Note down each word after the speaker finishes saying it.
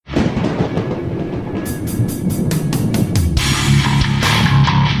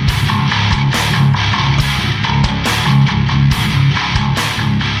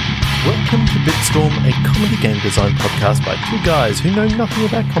Bitstorm, a comedy game design podcast by two guys who know nothing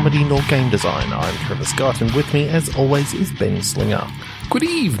about comedy nor game design. I'm Trevor Scott, and with me, as always, is Ben Slinger. Good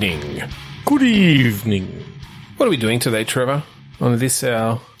evening. Good evening. What are we doing today, Trevor, on this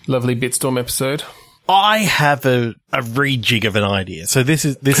our lovely Bitstorm episode? I have a rejig of an idea. So this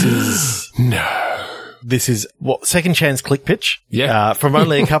is No. This is what Second Chance Click Pitch. Yeah. From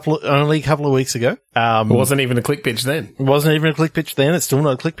only a couple of weeks ago. It wasn't even a click pitch then. It wasn't even a click pitch then. It's still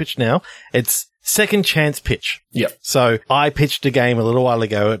not a click pitch now. It's Second Chance Pitch. Yep. So I pitched a game a little while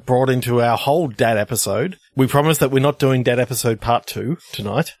ago. It brought into our whole Dad episode. We promised that we're not doing Dad episode part 2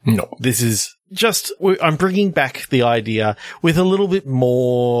 tonight. No. This is just, I'm bringing back the idea with a little bit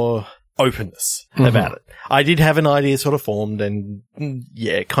more openness about it. I did have an idea sort of formed and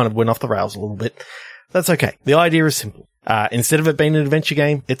it kind of went off the rails a little bit. That's okay. The idea is simple. Instead of it being an adventure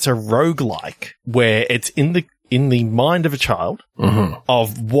game, it's a roguelike where it's in the mind of a child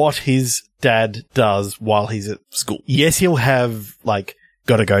of what his dad does while he's at school. Yes, he'll have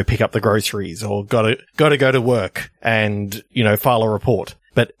got to go pick up the groceries or got to go to work and, file a report.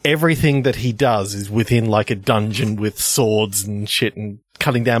 But everything that he does is within a dungeon with swords and shit and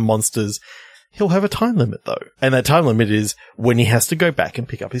cutting down monsters. He'll have a time limit, though. And that time limit is when he has to go back and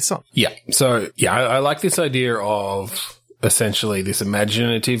pick up his son. Yeah. So, I like this idea of essentially this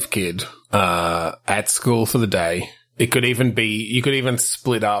imaginative kid at school for the day. It could even be, you could even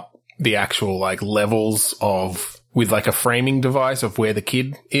split up the actual, levels with a framing device of where the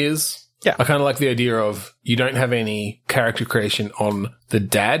kid is. Yeah. I kind of like the idea of you don't have any character creation on the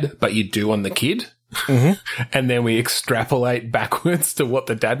dad, but you do on the kid. Mm-hmm. And then we extrapolate backwards to what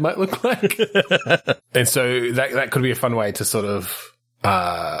the dad might look like. And so that could be a fun way to sort of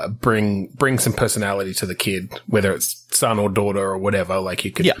bring some personality to the kid, whether it's son or daughter or whatever.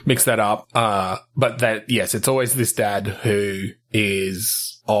 You could mix that up. But that, yes, it's always this dad who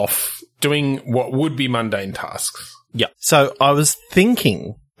is off doing what would be mundane tasks. Yeah. So I was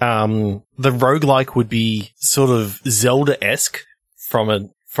thinking the roguelike would be sort of Zelda-esque from a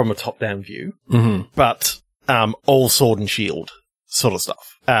top-down view, but all sword and shield sort of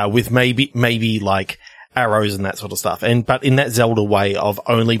stuff, with maybe arrows and that sort of stuff, but in that Zelda way of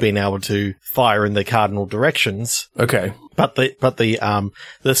only being able to fire in the cardinal directions. Okay, but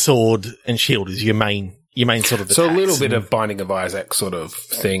the sword and shield is your main sort of attacks. So a little bit of Binding of Isaac sort of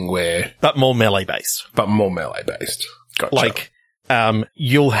thing but more melee based. Gotcha.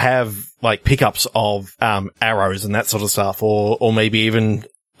 You'll have pickups of arrows and that sort of stuff, or maybe even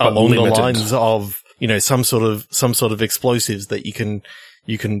along the lines of some sort of explosives that you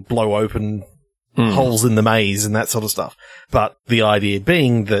can blow open holes in the maze and that sort of stuff. But the idea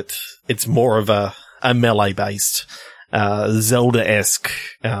being that it's more of a melee based Zelda-esque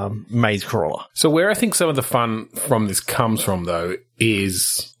maze crawler. So where I think some of the fun from this comes from, though,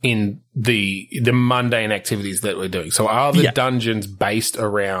 is in the mundane activities that we're doing. So are the dungeons based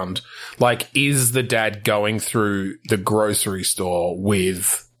around, is the dad going through the grocery store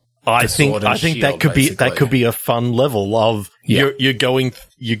with I think shield, that could be a fun level of you're going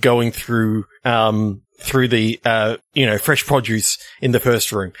through the fresh produce in the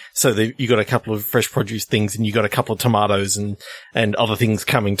first room. So you got a couple of fresh produce things and you got a couple of tomatoes and other things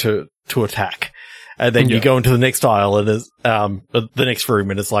coming to attack. And then you go into the next aisle and there's the next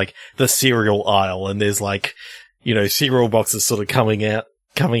room and it's the cereal aisle and there's cereal boxes sort of coming out.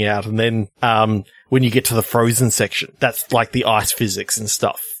 And then when you get to the frozen section, that's the ice physics and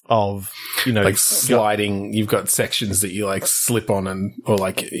stuff of, sliding. You've got sections that you slip on or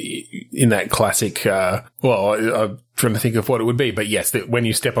in that classic, I'm trying to think of what it would be, but yes, that when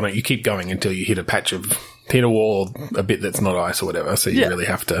you step on it, you keep going until you hit a wall, a bit that's not ice or whatever. So you really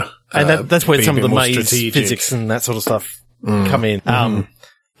have to, and that's where some of the maze physics and that sort of stuff come in.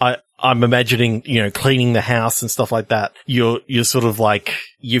 I'm imagining, cleaning the house and stuff like that. You're sort of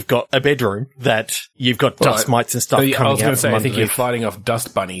you've got a bedroom that you've got dust mites and stuff coming out. I was going to say, I think underneath. you're fighting off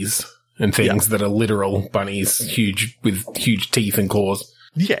dust bunnies and things that are literal bunnies, with huge teeth and claws.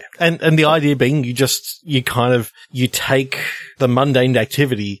 Yeah. And the idea being you take the mundane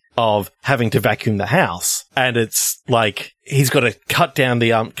activity of having to vacuum the house and it's he's got to cut down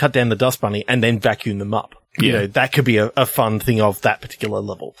the dust bunny and then vacuum them up. Yeah. That could be a fun thing of that particular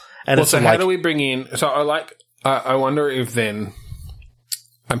level. And so how do we bring in, I wonder if then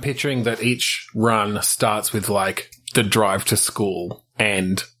I'm picturing that each run starts with the drive to school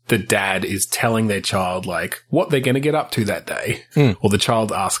and the dad is telling their child what they're going to get up to that day or the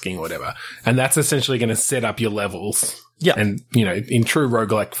child asking whatever. And that's essentially going to set up your levels. Yeah. And, in true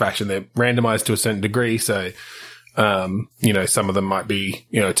roguelike fashion, they're randomized to a certain degree. So Some of them might be,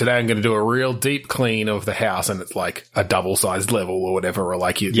 today I'm going to do a real deep clean of the house, and it's like a double-sized level or whatever, or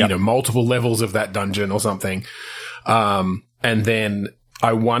like, multiple levels of that dungeon or something. And then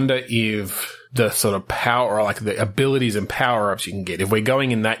I wonder if the sort of power, or like the abilities and power-ups you can get, if we're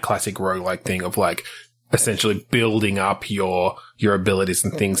going in that classic roguelike thing of like essentially building up your abilities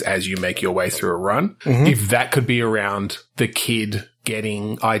and things as you make your way through a run, if that could be around the kid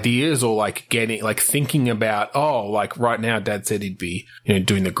getting ideas, or like thinking about, like right now Dad said he'd be,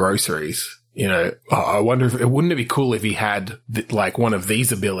 doing the groceries. I wonder wouldn't it be cool if he had like one of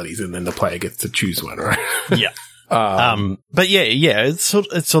these abilities, and then the player gets to choose one, right? Yeah. But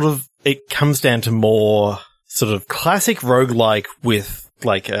it comes down to more sort of classic roguelike with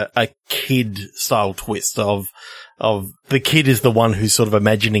like a kid style twist of the kid is the one who's sort of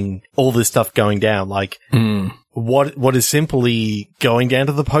imagining all this stuff going down. Like what is simply going down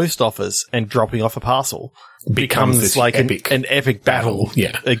to the post office and dropping off a parcel becomes like an epic battle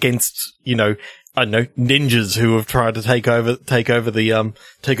against, I don't know, ninjas who have tried to take over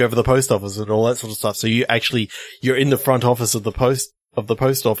the post office and all that sort of stuff. So you're in the front office of the post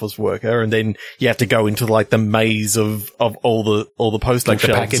office worker, and then you have to go into like the maze of all the postal like the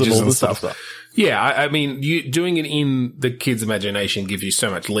shelves packages and all and this stuff. Yeah, I mean, you doing it in the kid's imagination gives you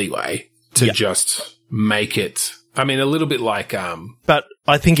so much leeway to just make it. I mean, a little bit like But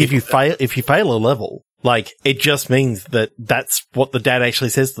I think if you fail a level, like, it just means that that's what the dad actually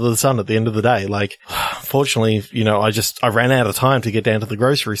says to the son at the end of the day. Like, fortunately, I ran out of time to get down to the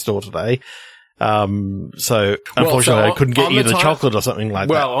grocery store today. So unfortunately I couldn't get you the chocolate or something like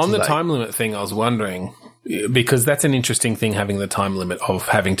that. Well, on the time limit thing, I was wondering, because that's an interesting thing, having the time limit of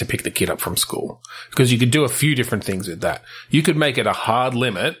having to pick the kid up from school, because you could do a few different things with that. You could make it a hard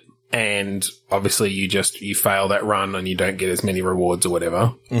limit, and obviously you fail that run and you don't get as many rewards or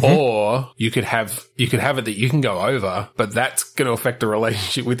whatever. Or you could have it that you can go over, but that's going to affect the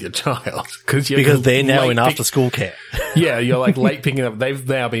relationship with your child because they're now in after school care. Yeah, you're like late picking up. They've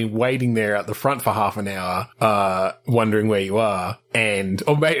now been waiting there at the front for half an hour, wondering where you are.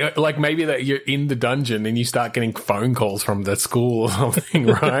 Or maybe that you're in the dungeon and you start getting phone calls from the school or something,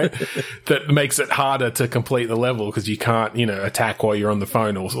 right? That makes it harder to complete the level because you can't, attack while you're on the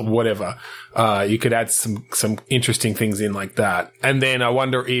phone or whatever. You could add some interesting things in like that. And then I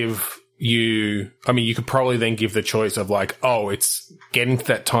wonder if you could probably then give the choice of like, it's getting to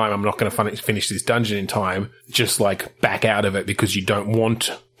that time, I'm not going to finish this dungeon in time, just like back out of it because you don't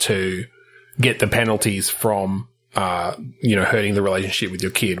want to get the penalties from, hurting the relationship with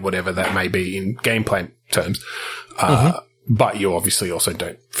your kid, whatever that may be in gameplay terms. But you obviously also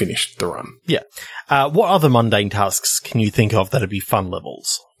don't finish the run. Yeah. What other mundane tasks can you think of that'd be fun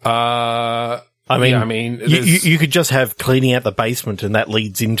levels? You could just have cleaning out the basement, and that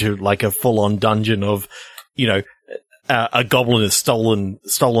leads into like a full-on dungeon of, a goblin has stolen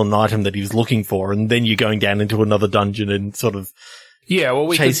an item that he was looking for, and then you're going down into another dungeon and sort of we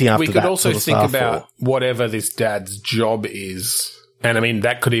could also think about whatever this dad's job is, and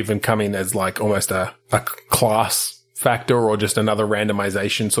that could even come in as like almost a class factor or just another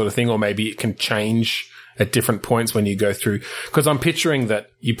randomization sort of thing, or maybe it can change at different points when you go through. Because I'm picturing that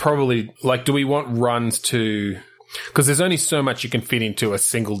you probably, like, do we want runs to... Because there's only so much you can fit into a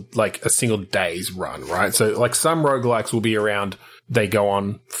single day's run, right? So, like, some roguelikes will be around, they go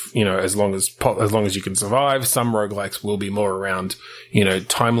on, as long as you can survive. Some roguelikes will be more around,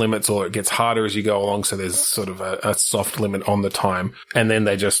 time limits, or it gets harder as you go along, so there's sort of a soft limit on the time. And then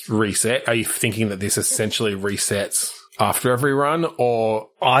they just reset. Are you thinking that this essentially resets after every run, or...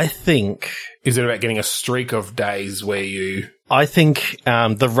 I think... Is it about getting a streak of days where you... I think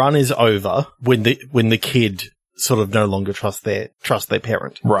the run is over when the kid sort of no longer trust their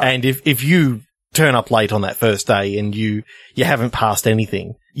parent. Right. And if you turn up late on that first day and you haven't passed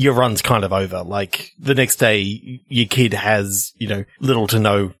anything, your run's kind of over. Like, the next day, your kid has, little to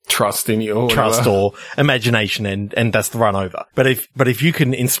no trust in you, or imagination, and that's the run over. But if you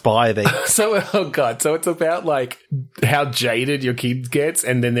can inspire them. So it's about like how jaded your kid gets,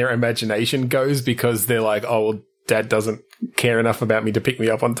 and then their imagination goes because they're like, Dad doesn't care enough about me to pick me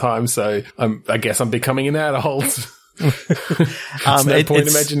up on time, so I guess I'm becoming an adult. There's no point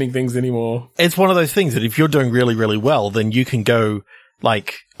imagining things anymore. It's one of those things that if you're doing really, really well, then you can go,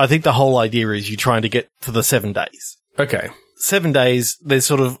 like, I think the whole idea is you're trying to get to the 7 days. Okay. 7 days, there's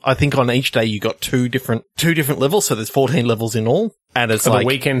sort of, I think on each day you got two different levels, so there's 14 levels in all. And it's the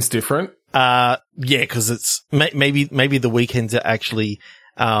weekend's different? Yeah, because it's, maybe the weekends are actually,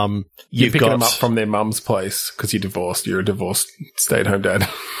 you're picking them up from their mum's place because you're divorced. You're a divorced stay-at-home dad.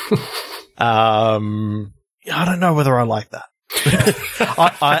 I don't know whether I like that.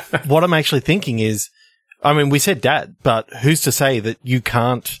 What I'm actually thinking is, I mean, we said dad, but who's to say that you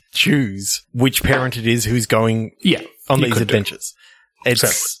can't choose which parent it is who's going on these adventures?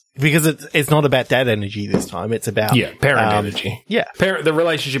 It's because it's not about dad energy this time. It's about parent energy. Yeah, the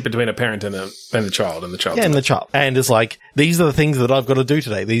relationship between a parent and the child, and the child. Yeah, and the child. And it's like, these are the things that I've got to do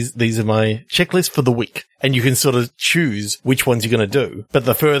today. These are my checklist for the week, and you can sort of choose which ones you're going to do. But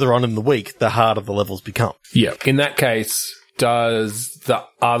the further on in the week, the harder the levels become. Yeah. In that case, does the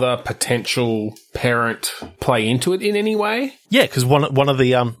other potential parent play into it in any way? Yeah, because one of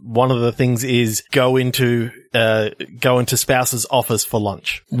the things is go into spouse's office for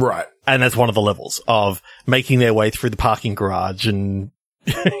lunch. Right. And that's one of the levels of making their way through the parking garage and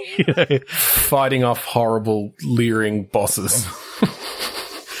fighting off horrible leering bosses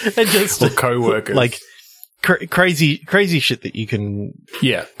and just or co-workers. Like crazy shit that you can.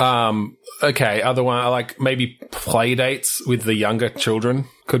 Yeah. Okay. Other one, like maybe play dates with the younger children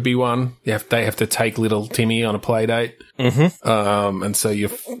could be one. They have to take little Timmy on a play date. Mm-hmm. And so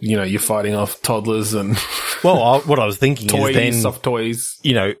you're fighting off toddlers and well, what I was thinking toys, is then, soft toys.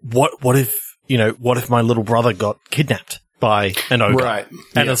 What if my little brother got kidnapped by an ogre? Right.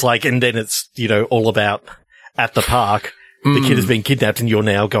 And it's like, and then it's, all about at the park. The kid has been kidnapped and you're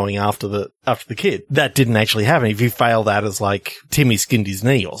now going after the kid. That didn't actually happen. If you fail that as like Timmy skinned his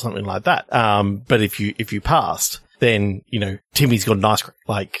knee or something like that. But if you passed, then, Timmy's got an ice cream.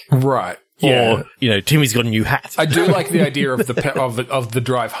 Like, right. Yeah. Or, Timmy's got a new hat. I do like the idea of of the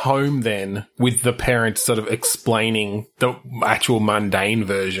drive home then, with the parents sort of explaining the actual mundane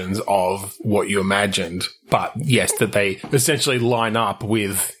versions of what you imagined. But yes, that they essentially line up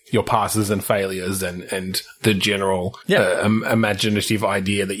with your passes and failures and the general imaginative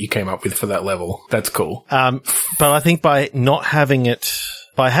idea that you came up with for that level. That's cool. But I think by having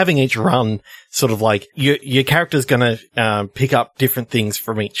each run sort of like your character's going to pick up different things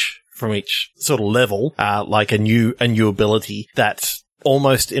from each sort of level, like a new ability that's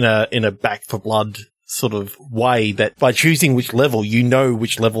almost in a Back 4 Blood sort of way, that by choosing which level,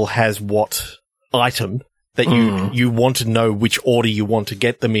 which level has what item, that you want to know which order you want to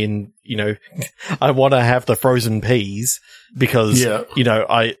get them in. I want to have the frozen peas because,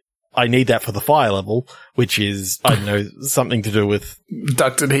 I need that for the fire level, which is, I don't know, something to do with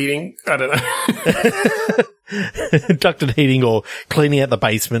ducted heating. I don't know. Ducted heating or cleaning out the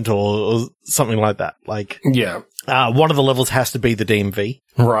basement or something like that. Like, one of the levels has to be the DMV.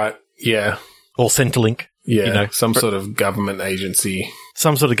 Right. Yeah. Or Centrelink. Yeah. Some sort of government agency.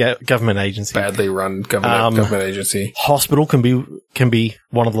 Some sort of government agency. Badly run government agency. Hospital can be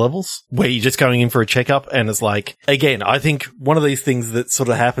one of the levels where you're just going in for a checkup, and it's like, again, I think one of these things that sort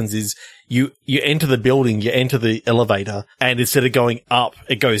of happens is you enter the building, you enter the elevator, and instead of going up,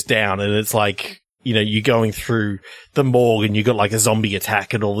 it goes down, and it's like, you're going through the morgue and you got like a zombie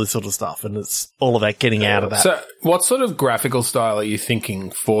attack and all this sort of stuff, and it's all about getting out of that. So what sort of graphical style are you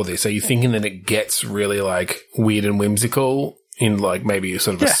thinking for this? Are you thinking that it gets really like weird and whimsical in like maybe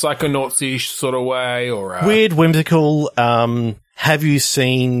sort of a Psychonauts-ish sort of way, or weird, whimsical? Have you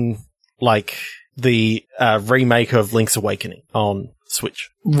seen like the remake of Link's Awakening on Switch?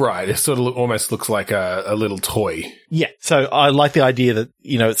 Right. It sort of almost looks like a little toy. Yeah. So I like the idea that,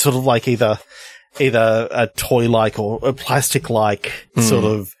 it's sort of like either a toy-like or a plastic-like sort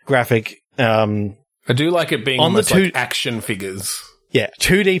of graphic. I do like it being almost like action figures. Yeah.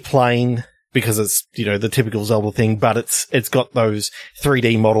 2D plane, because it's, the typical Zelda thing, but it's got those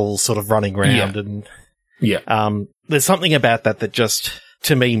 3D models sort of running around and there's something about that just,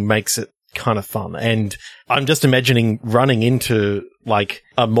 to me, makes it kind of fun. And I'm just imagining running into like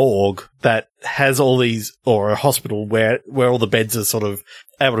a morgue that has all these, or a hospital where all the beds are sort of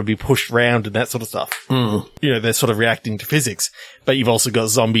able to be pushed around and that sort of stuff. They're sort of reacting to physics, but you've also got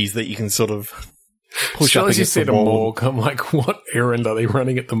zombies that you can sort of push up against the wall. Morgue. I'm like, what errand are they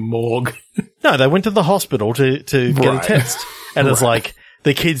running at the morgue? No, they went to the hospital to get a test. And it's like,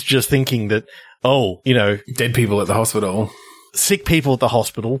 the kid's just thinking that, dead people at the hospital. Sick people at the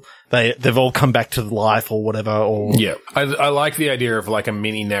hospital. They've all come back to life or whatever. Or I like the idea of like a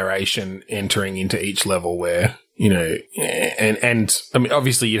mini narration entering into each level where, and I mean,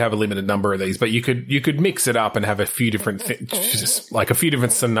 obviously you'd have a limited number of these, but you could mix it up and have a few different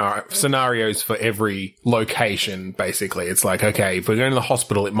scenarios for every location. Basically, it's like, okay, if we're going to the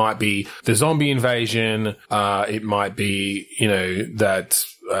hospital, it might be the zombie invasion. It might be, that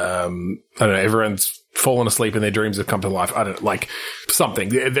I don't know, everyone's fallen asleep and their dreams have come to life. I don't know, like something.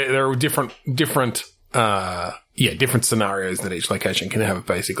 There are different different scenarios that each location can have,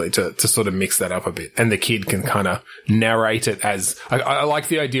 basically, to sort of mix that up a bit. And the kid can kind of narrate it as, I like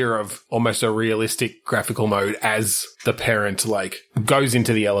the idea of almost a realistic graphical mode as the parent, like, goes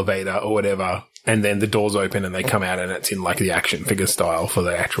into the elevator or whatever, and then the doors open and they come out and it's in, like, the action figure style for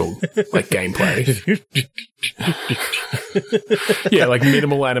the actual, like, gameplay. Yeah, like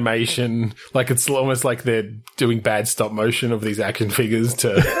minimal animation. Like, it's almost like they're doing bad stop motion of these action figures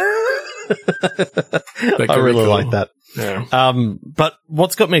to... I really like that. Yeah. But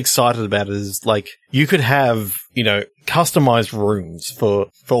what's got me excited about it is, like, you could have, customized rooms for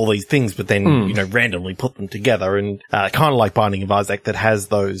all these things, but then, randomly put them together, and kind of like Binding of Isaac that has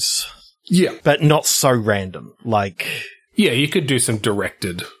those. Yeah. But not so random. Like. Yeah, you could do some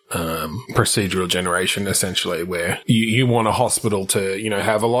directed procedural generation, essentially, where you want a hospital to,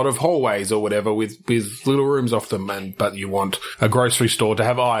 have a lot of hallways or whatever with little rooms off them, but you want a grocery store to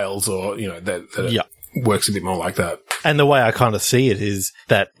have aisles, or, that works a bit more like that. And the way I kind of see it is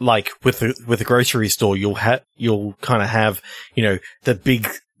that, like, with the grocery store, you'll kind of have,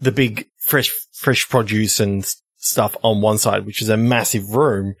 the big fresh produce and stuff on one side, which is a massive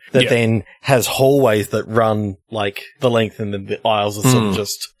room that then has hallways that run, like, the length, and then the aisles are sort of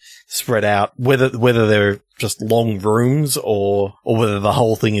just spread out, whether they're just long rooms or whether the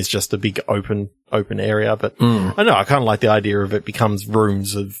whole thing is just a big open area. But I don't know, I kind of like the idea of it becomes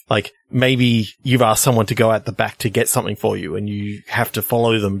rooms of, like, maybe you've asked someone to go out the back to get something for you and you have to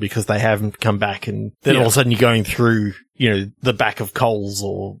follow them because they haven't come back, and then all of a sudden you're going through, the back of Coles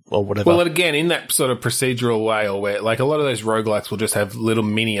or whatever. Well, again, in that sort of procedural way, or where, like, a lot of those roguelikes will just have little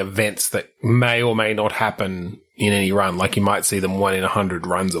mini events that may or may not happen in any run. Like, you might see them 1 in 100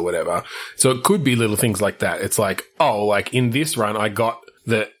 runs or whatever. So it could be little things like that. It's like, oh, like, in this run, I got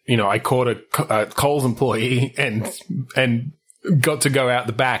I caught a Coles employee and got to go out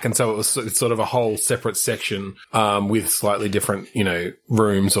the back, and so it's sort of a whole separate section with slightly different,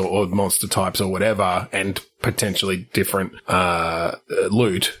 rooms or monster types or whatever, and potentially different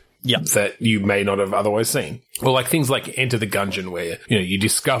loot that you may not have otherwise seen. Or like things like Enter the Gungeon, where, you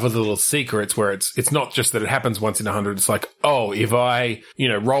discover the little secrets, where it's not just that it happens once in 100. It's like, oh, if I,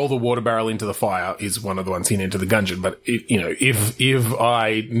 roll the water barrel into the fire is one of the ones in Enter the Gungeon. But, if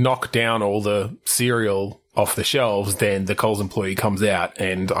I knock down all the cereal off the shelves, then the Coles employee comes out,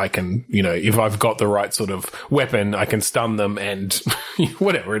 and I can, if I've got the right sort of weapon, I can stun them, and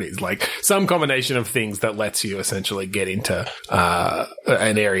whatever it is, like some combination of things that lets you essentially get into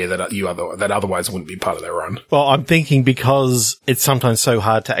an area that otherwise wouldn't be part of their run. Well, I'm thinking, because it's sometimes so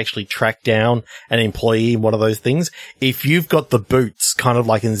hard to actually track down an employee in one of those things, if you've got the boots, kind of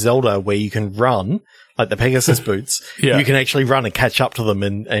like in Zelda, where you can run, like the Pegasus boots, you can actually run and catch up to them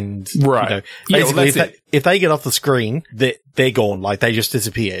and right. Basically, if they get off the screen, they're gone. Like, they just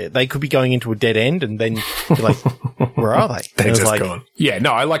disappear. They could be going into a dead end, and then you're like, where are they? They're just gone. Yeah,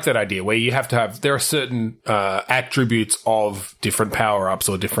 no, I like that idea where you have to have, there are certain attributes of different power-ups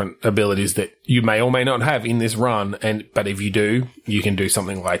or different abilities that you may or may not have in this run, but if you do, you can do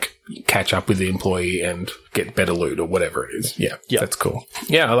something like catch up with the employee and get better loot or whatever it is. Yeah, that's cool.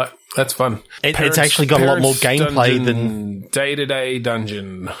 Yeah, that's fun. It's actually got a lot more gameplay than day-to-day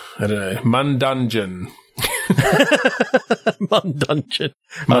dungeon. I don't know, Mundungeon. Mundungeon.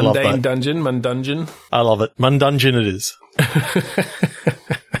 Mundane dungeon, Mundungeon. I love it. Mundungeon it is.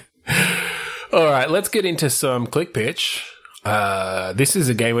 All right, let's get into some Click Pitch. This is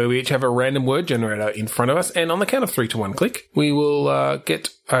a game where we each have a random word generator in front of us, and on the count of 3 to 1 click, we will get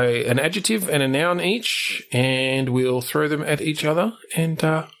an adjective and a noun each, and we'll throw them at each other, and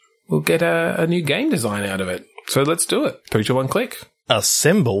we'll get a new game design out of it. So let's do it. 3 to 1 click.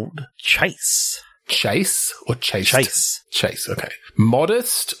 Assembled chase. Chase or chased? Chase. Chase, okay.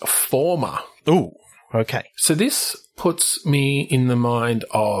 Modest former. Ooh, okay. So this puts me in the mind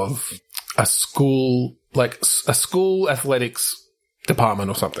of a school, like a school athletics department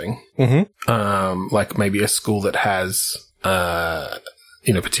or something. Mm-hmm. Like maybe a school that has,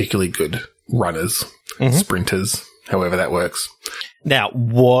 particularly good runners, sprinters, however that works. Now,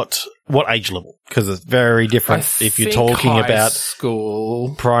 what age level? Because it's very different if you're talking about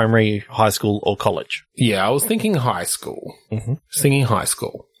school, primary, high school, or college. Yeah, I was thinking high school. Mm-hmm. I was thinking high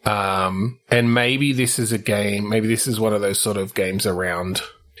school. And maybe this is a game, maybe this is one of those sort of games around.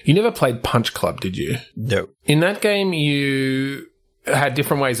 You never played Punch Club, did you? No. In that game, you had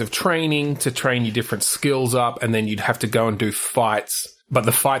different ways of training to train your different skills up, and then you'd have to go and do fights. But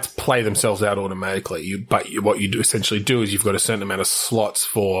the fights play themselves out automatically. What you do essentially do is you've got a certain amount of slots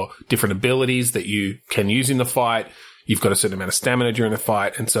for different abilities that you can use in the fight. You've got a certain amount of stamina during the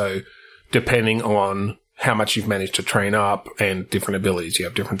fight. And so depending on how much you've managed to train up and different abilities. You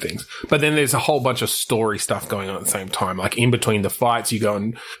have different things. But then there's a whole bunch of story stuff going on at the same time. Like in between the fights, you go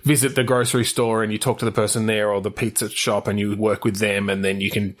and visit the grocery store and you talk to the person there or the pizza shop and you work with them. And then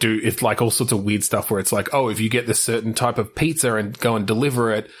you can do it's like all sorts of weird stuff where it's like, oh, if you get this certain type of pizza and go and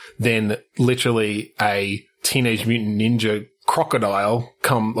deliver it, then literally a Teenage Mutant Ninja crocodile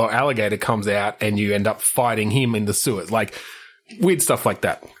or alligator comes out and you end up fighting him in the sewers. Like weird stuff like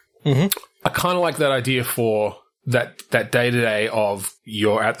that. Mm-hmm. I kind of like that idea for that day-to-day of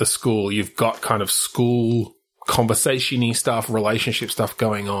you're at the school, you've got kind of school conversation-y stuff, relationship stuff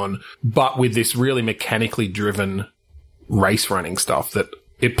going on, but with this really mechanically driven race running stuff that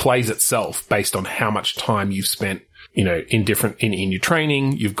it plays itself based on how much time you've spent, you know, in your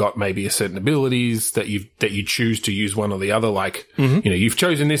training. You've got maybe a certain abilities that you choose to use one or the other. Like, you know, you've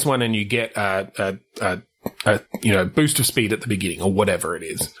chosen this one and you get a boost of speed at the beginning or whatever it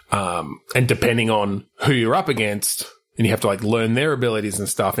is. And depending on who you're up against and you have to like learn their abilities and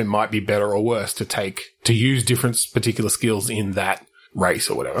stuff, it might be better or worse to use different particular skills in that race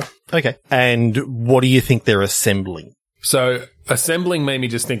or whatever. Okay. And what do you think they're assembling? So assembling made me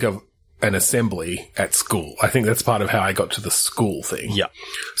just think of an assembly at school. I think that's part of how I got to the school thing. Yeah.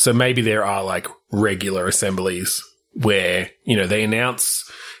 So maybe there are like regular assemblies where, you know, they announce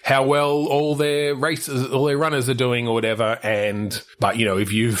how well all their runners are doing or whatever. But you know,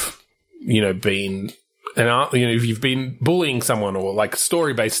 if you've, you know, if you've been bullying someone or like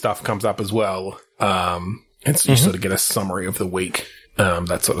story-based stuff comes up as well, you sort of get a summary of the week,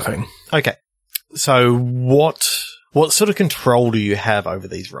 that sort of thing. Okay. So what sort of control do you have over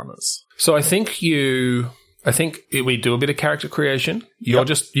these runners? So I think we do a bit of character creation. You're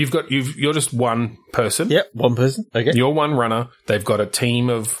just one person. Yep, one person. Okay. You're one runner. They've got a team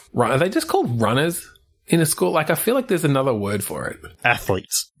of runners. Are they just called runners in a school? Like, I feel like there's another word for it.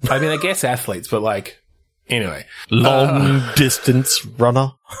 Athletes. I mean, I guess athletes, but like, anyway. Long distance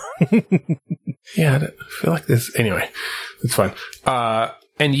runner. Yeah, I feel like there's, anyway, it's fine.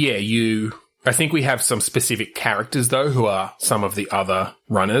 And yeah, I think we have some specific characters though who are some of the other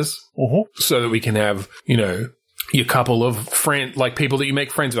runners, so that we can have, you know, your couple of people that you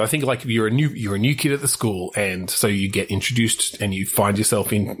make friends with. I think like you're a new kid at the school, and so you get introduced and you find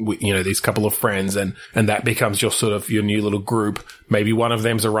yourself in, you know, these couple of friends, and that becomes your new little group. Maybe one of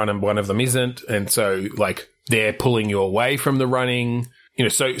them's a runner and one of them isn't, and so like they're pulling you away from the running. You know,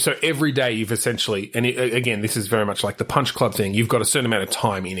 so every day you've essentially, and again, this is very much like the Punch Club thing. You've got a certain amount of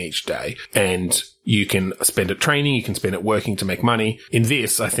time in each day, and you can spend it training, you can spend it working to make money. In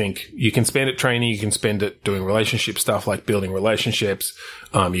this, I think you can spend it training, you can spend it doing relationship stuff like building relationships.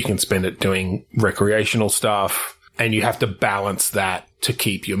 You can spend it doing recreational stuff, and you have to balance that to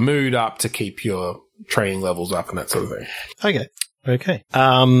keep your mood up, to keep your training levels up, and that sort of thing. Okay.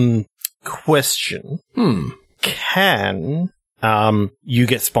 Question. Can you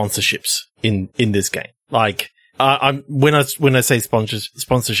get sponsorships in this game? Like, when I say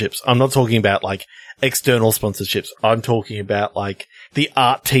sponsorships, I'm not talking about like external sponsorships. I'm talking about like the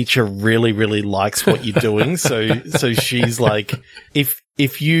art teacher really, really likes what you're doing. So she's like,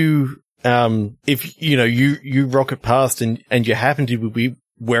 if you know, you rock it past and you happen to be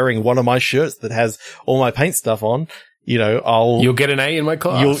wearing one of my shirts that has all my paint stuff on, you know, you'll get an A in my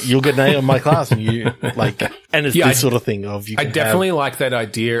class. You'll get an A in my class, and you like, and it's this sort of thing of you. I definitely like that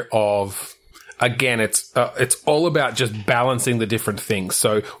idea of, again, it's all about just balancing the different things.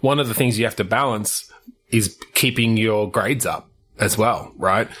 So one of the things you have to balance is keeping your grades up as well,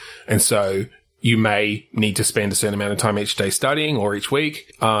 right? And so you may need to spend a certain amount of time each day studying or each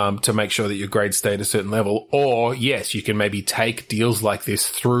week, to make sure that your grades stay at a certain level. Or yes, you can maybe take deals like this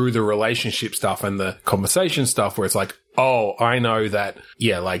through the relationship stuff and the conversation stuff where it's like, oh, I know that,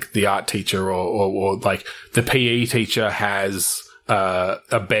 yeah, like the art teacher or like the PE teacher has,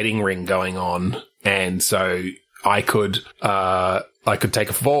 a betting ring going on. And so I could take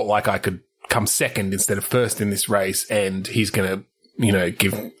a fault, like I could come second instead of first in this race, and he's going to, you know,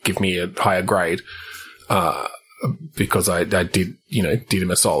 give me a higher grade, because I did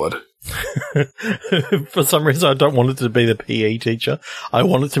him a solid. For some reason, I don't want it to be the PE teacher. I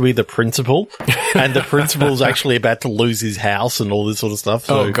want it to be the principal, and the principal's actually about to lose his house and all this sort of stuff.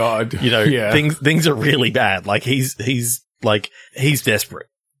 So, oh God, you know, yeah. Things are really bad. Like he's desperate.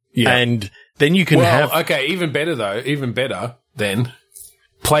 Yeah. And then you can okay, even better then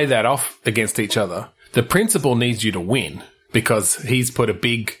play that off against each other. The principal needs you to win, because he's put a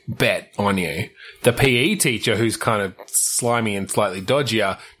big bet on you. The PE teacher, who's kind of slimy and slightly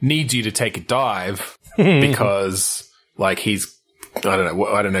dodgier, needs you to take a dive because, like, he's, I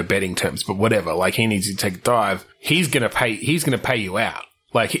don't know betting terms, but whatever. Like, he needs you to take a dive. He's gonna pay you out.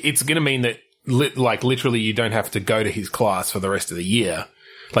 Like, it's gonna mean that literally you don't have to go to his class for the rest of the year.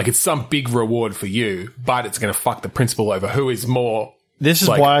 Like, it's some big reward for you, but it's going to fuck the principal over who is more. This is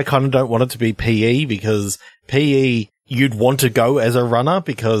why I kind of don't want it to be PE, because PE, you'd want to go as a runner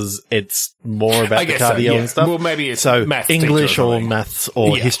because it's more about the cardio and stuff. Well, maybe it's maths English or maths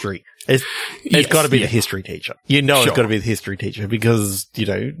or history. It's got to be the history teacher. It's got to be the history teacher because,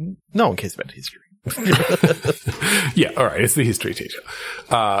 no one cares about history. Yeah, all right, it's the history teacher.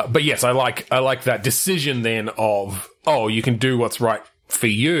 But yes, I like that decision then of, you can do what's right for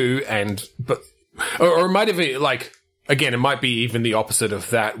you, or it might have been like, again, it might be even the opposite of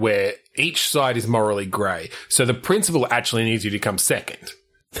that, where each side is morally grey. So the principal actually needs you to come second.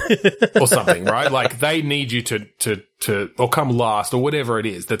 Or something, right? Like, they need you to or come last or whatever it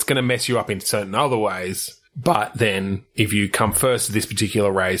is that's going to mess you up in certain other ways. But then if you come first to this particular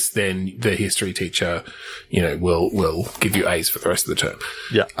race, then the history teacher, will give you A's for the rest of the term.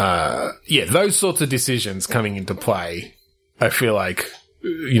 Yeah. Those sorts of decisions coming into play, I feel like,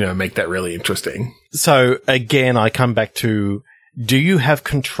 make that really interesting. So again, I come back to, do you have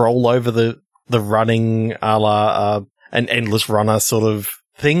control over the running a la an endless runner sort of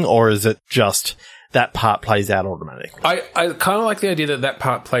thing, or is it just that part plays out automatically? I kind of like the idea that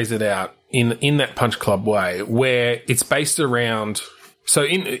part plays it out in that Punch Club way, where it's based around. So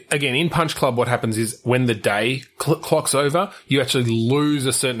in Punch Club, what happens is when the day clocks over, you actually lose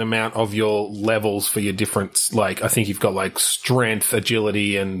a certain amount of your levels for your different, like, I think you've got like strength,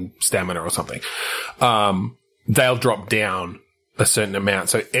 agility, and stamina or something. They'll drop down a certain amount.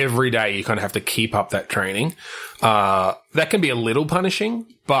 So every day you kind of have to keep up that training. That can be a little punishing,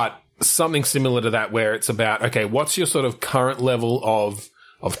 but something similar to that, where it's about, okay, what's your sort of current level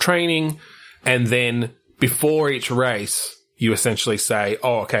of training? And then before each race, you essentially say,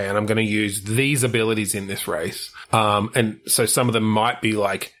 okay, and I'm going to use these abilities in this race. And so some of them might be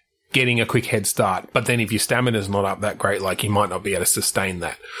like getting a quick head start, but then if your stamina's not up that great, like, you might not be able to sustain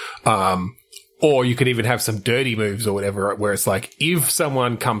that. Or you could even have some dirty moves or whatever, where it's like, if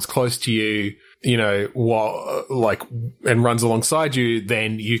someone comes close to you, and runs alongside you,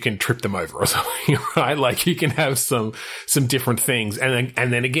 then you can trip them over or something, right? Like, you can have some different things. And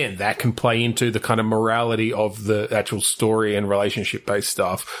then again, that can play into the kind of morality of the actual story and relationship based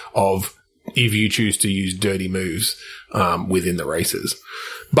stuff of if you choose to use dirty moves, within the races.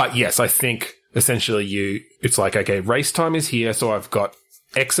 But yes, I think essentially it's like, okay, race time is here. So I've got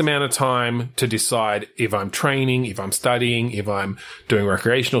X amount of time to decide if I'm training, if I'm studying, if I'm doing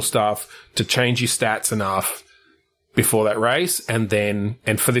recreational stuff, to change your stats enough before that race. And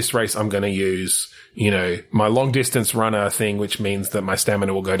for this race, I'm going to use, my long distance runner thing, which means that my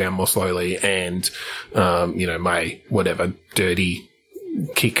stamina will go down more slowly, and, my whatever dirty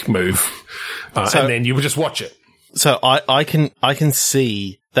kick move. And then you will just watch it. So I can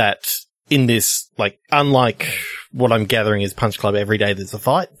see that in this, like, unlike what I'm gathering is Punch Club, every day there's a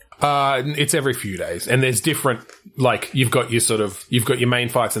fight. It's every few days, and there's different, like, you've got your main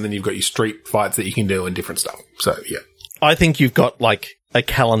fights, and then you've got your street fights that you can do and different stuff. So, yeah. I think you've got, like, a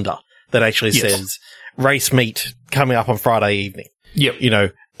calendar that actually says race meet coming up on Friday evening.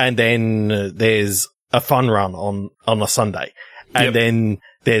 Yep. And then there's a fun run on a Sunday. And then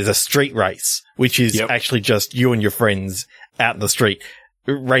there's a street race, which is actually just you and your friends out in the street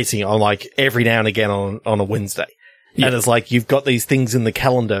racing on, like, every now and again on a Wednesday. Yep. And it's like, you've got these things in the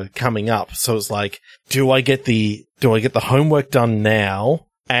calendar coming up. So it's like, do I get the homework done now,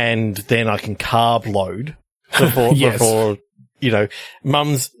 and then I can carb load before,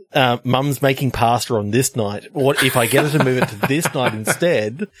 mum's making pasta on this night. What if I get her to move it to this night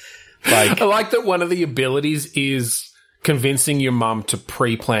instead? Like, I like that one of the abilities is convincing your mum to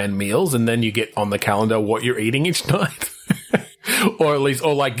pre-plan meals, and then you get on the calendar what you're eating each night. Or at least,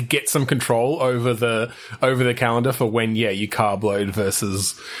 get some control over the calendar for when, you carb load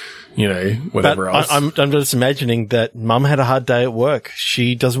versus, whatever else. I'm just imagining that mum had a hard day at work.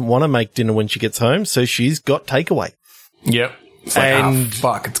 She doesn't want to make dinner when she gets home, so she's got takeaway. Yep. It's like,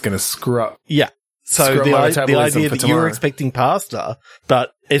 fuck, it's going to screw up. Yeah. So the idea that you're expecting pasta,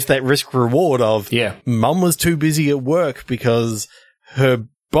 but it's that risk reward of, mum was too busy at work because her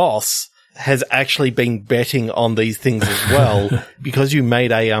boss has actually been betting on these things as well, because you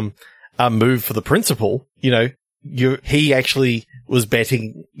made a move for the principal. He actually was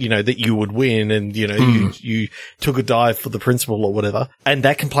betting, that you would win, and you took a dive for the principal or whatever, and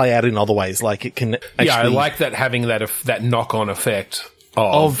that can play out in other ways. Like, it can actually, I like that, having that knock on effect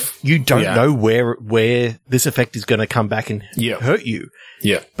of you don't know where this effect is going to come back and hurt you.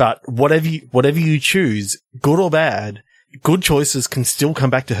 Yeah, but whatever you choose, good or bad, good choices can still come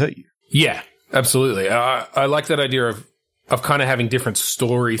back to hurt you. Yeah, absolutely. I like that idea of kind of having different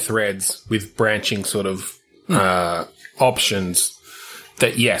story threads with branching sort of options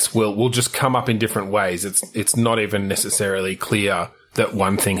that, yes, will just come up in different ways. It's not even necessarily clear that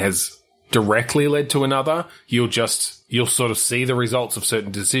one thing has directly led to another. You'll sort of see the results of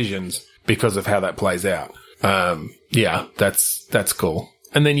certain decisions because of how that plays out. Yeah, that's cool.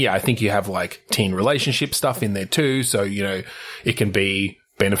 And then, yeah, I think you have like teen relationship stuff in there too. So, you know, it can be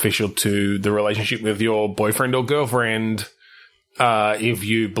beneficial to the relationship with your boyfriend or girlfriend if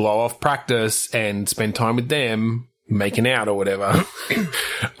you blow off practice and spend time with them making out or whatever.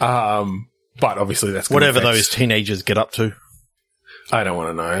 But obviously that's whatever those teenagers get up to. I don't want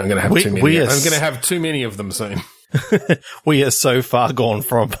to know. I'm going to have too many. I'm going to have too many of them soon. We are so far gone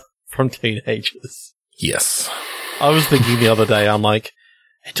from teenagers. Yes. I was thinking the other day, I'm like,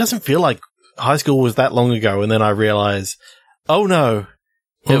 it doesn't feel like high school was that long ago. And then I realized, oh no,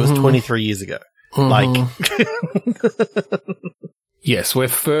 it was 23 years ago. Like, yes, we're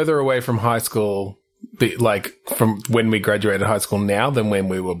further away from high school, like from when we graduated high school now than when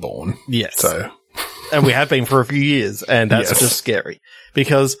we were born. Yes. So, and we have been for a few years, and that's just scary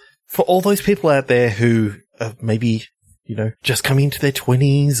because for all those people out there who are maybe, you know, just coming into their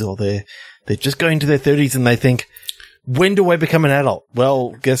 20s or they're just going to their 30s and they think, when do I become an adult?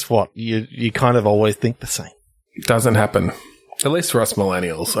 Well, guess what? You kind of always think the same. It doesn't happen. At least for us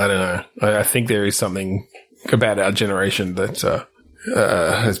millennials. I don't know. I think there is something about our generation that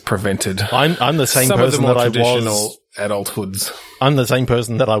has prevented. I'm the same person that I was. Adulthoods. I'm the same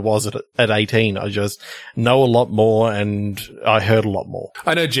person that I was at 18. I just know a lot more and I heard a lot more.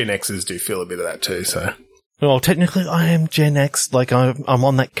 I know Gen Xers do feel a bit of that too, so. Well, technically I am Gen X. Like I'm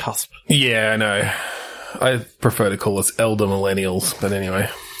on that cusp. Yeah, I know. I prefer to call us elder millennials, but anyway.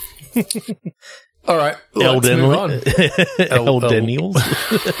 All right. Let's move on. Eldennials.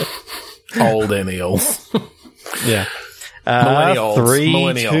 Oldennials. Yeah. Millennials.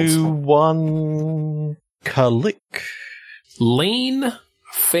 3, 2, 1. Click. Lean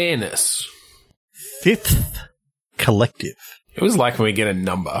fairness. 5th collective. It was like when we get a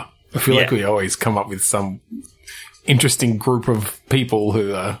number. I feel like we always come up with some interesting group of people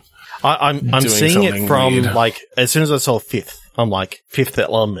who are I'm seeing it from weird. Like as soon as I saw 5th, I'm like 5th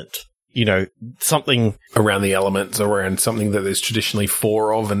element. You know, something around the elements, around something that there's traditionally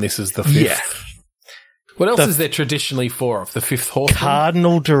 4 of, and this is the 5th. Yeah. What else is there traditionally 4 of? The 5th horseman?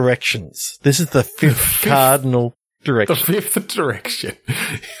 Cardinal directions. This is the 5th cardinal direction. The 5th direction.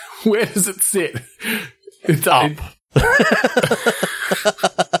 Where does it sit? It's up.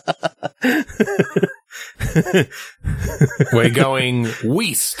 We're going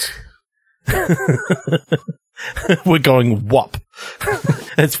west. We're going wop.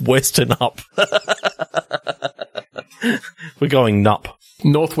 It's western up. We're going nup.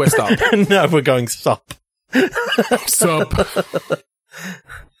 Northwest up. No, we're going sup. Sup.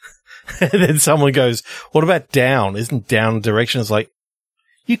 And then someone goes, what about down? Isn't down direction? It's like,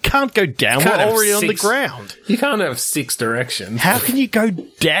 you can't go down. We're already on the ground. You can't have 6 directions. How can you go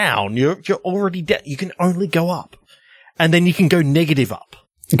down? You're already down. You can only go up. And then you can go negative up.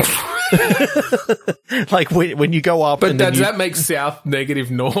 Like when you go up. But does that make south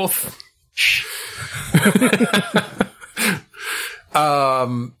negative north?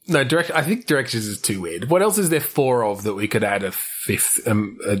 No, direction. I think directions is too weird. What else is there 4 of that we could add a 5th,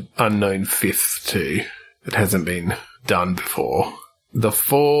 an unknown 5th to that hasn't been done before? The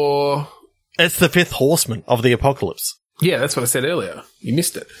 4. It's the 5th horseman of the apocalypse. Yeah, that's what I said earlier. You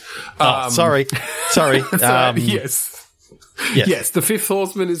missed it. Sorry. Yes. Yes, the 5th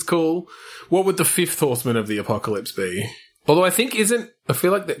horseman is cool. What would the 5th horseman of the apocalypse be? Although I think I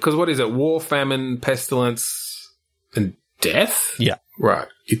feel like that, because what is it? War, famine, pestilence, and death? Yeah. Right.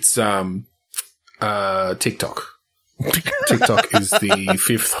 It's, TikTok. TikTok is the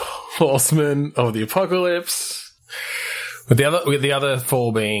 5th horseman of the apocalypse. With the other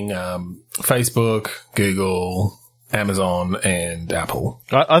 4 being, Facebook, Google, Amazon, and Apple.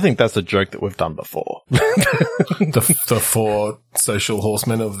 I think that's a joke that we've done before. the 4 social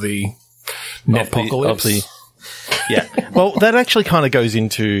horsemen of the apocalypse. Yeah. Well, that actually kind of goes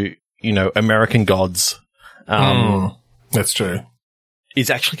into, you know, American Gods. That's true. It's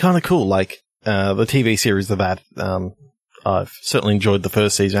actually kind of cool. Like, the TV series of that. I've certainly enjoyed the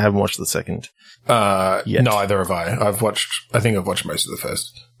first season. I haven't watched the second. Yet. Neither have I. I think I've watched most of the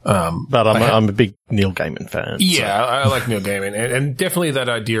first. But I'm a big Neil Gaiman fan. Yeah, so. I like Neil Gaiman. And definitely that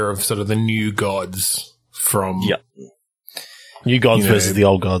idea of sort of the new gods from... Yep. New gods versus the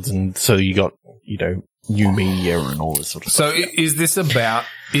old gods. And so you got, you know, new media and all this sort of stuff. So is this the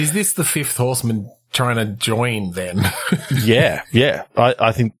 5th horseman trying to join then? Yeah.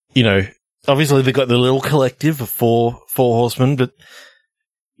 I think, you know, obviously they've got the little collective of four horsemen, but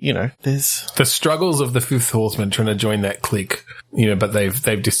there's the struggles of the fifth horseman trying to join that clique. But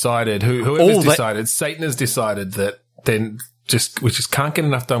they've decided whoever's decided, Satan has decided that then we just can't get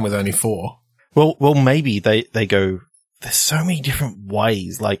enough done with only 4. Well, maybe they go. There's so many different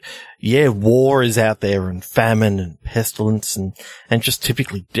ways. Like, yeah, war is out there, and famine and pestilence and just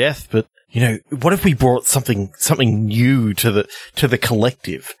typically death. But what if we brought something new to the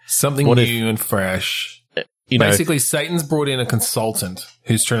collective? Something new and fresh. Basically, Satan's brought in a consultant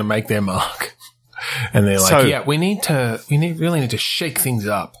who's trying to make their mark, and they're like, we really need to shake things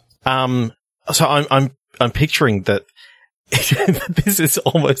up. So I'm picturing that. This is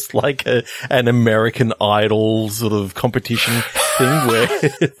almost like an American Idol sort of competition thing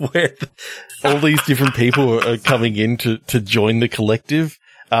where all these different people are coming in to join the collective,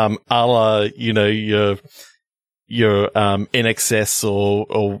 a la, your NXS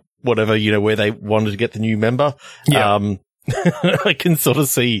or whatever, where they wanted to get the new member. Yeah. I can sort of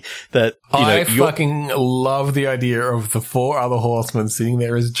see that, I fucking love the idea of the 4 other horsemen sitting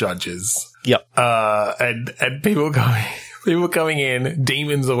there as judges. Yep. And people coming in,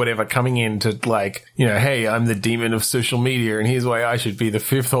 demons or whatever, coming in to hey, I'm the demon of social media and here's why I should be the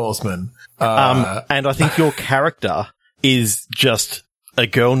 5th horseman. And I think your character is just a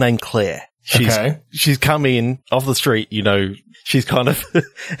girl named Claire. She's come in off the street, she's kind of,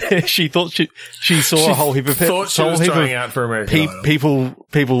 she thought she saw a whole heap of trying out for American Idol.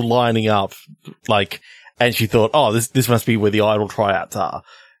 People lining up, and she thought, this must be where the Idol tryouts are.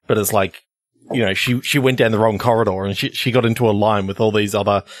 But it's like, she went down the wrong corridor and she got into a line with all these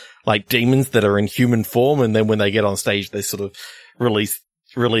other, demons that are in human form. And then when they get on stage, they sort of release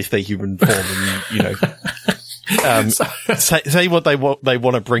their human form and, say what they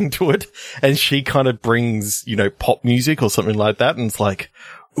want to bring to it. And she kind of brings, pop music or something like that. And it's like,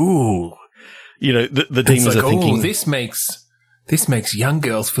 ooh, the demons are thinking, this makes young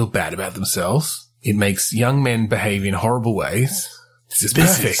girls feel bad about themselves. It makes young men behave in horrible ways. This is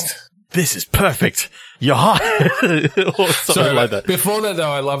perfect. This is perfect. You're hired. Or something like that. Before that, though,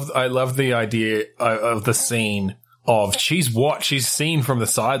 I love the idea of the scene of she's seen from the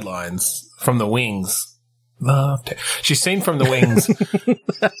sidelines, from the wings. She's seen from the wings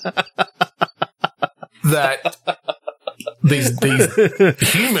that these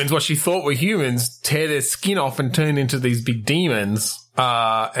humans, what she thought were humans, tear their skin off and turn into these big demons.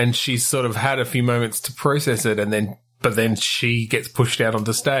 And she's sort of had a few moments to process it, but then she gets pushed out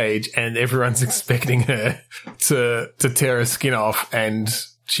onto stage and everyone's expecting her to tear her skin off, and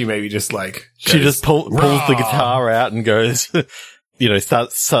she maybe just she just pulls the guitar out and goes,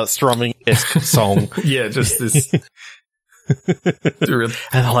 starts strumming a song. Yeah, just this. And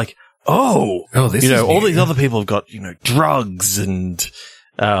they're like, this is all these other people have got, drugs and,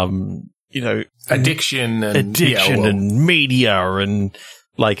 addiction and media and,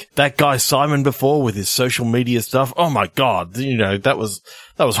 that guy Simon before with his social media stuff. Oh my God. That was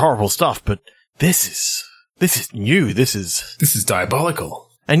horrible stuff, but this is new. This is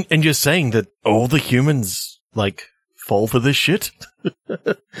diabolical. And you're saying that all the humans, fall for this shit?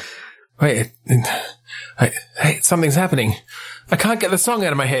 Wait, hey, something's happening. I can't get the song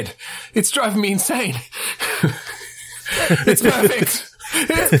out of my head. It's driving me insane. It's perfect.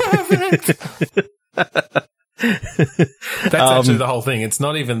 It's perfect. That's actually the whole thing. It's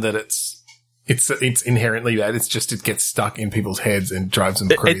not even that it's inherently bad. It's just it gets stuck in people's heads and drives them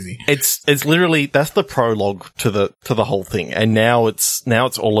crazy. It's literally, that's the prologue to the whole thing. And now it's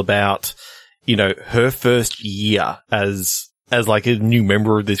all about, her first year as a new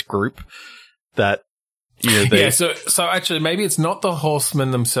member of this group that, so actually maybe it's not the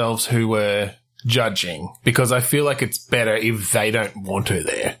horsemen themselves who were judging, because I feel like it's better if they don't want her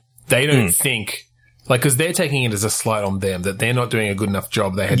there. They don't think, because they're taking it as a slight on them that they're not doing a good enough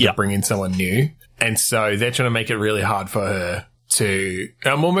job. They had to bring in someone new. And so they're trying to make it really hard for her to,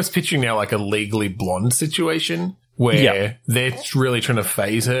 I'm almost picturing now a Legally Blonde situation where they're really trying to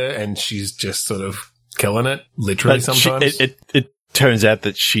phase her and she's just sort of killing it, literally sometimes. It turns out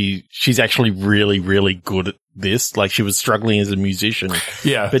that she's actually really, really good at this. She was struggling as a musician.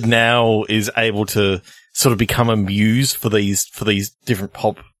 Yeah. But now is able to sort of become a muse for these different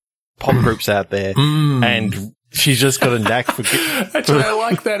pop groups out there. And she's just got a knack for Actually, I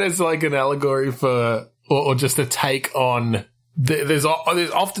like that as an allegory for, or just a take on, there's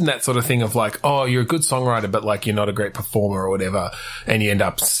often that sort of thing of you're a good songwriter, but you're not a great performer or whatever. And you end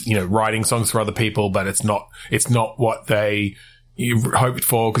up, writing songs for other people, but it's not what you hoped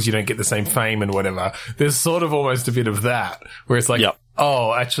for because you don't get the same fame and whatever. There's sort of almost a bit of that where it's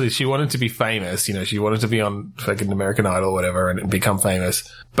oh, actually, she wanted to be famous. You know, she wanted to be on fucking American Idol or whatever and become famous.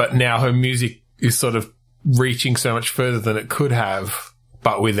 But now her music is sort of reaching so much further than it could have,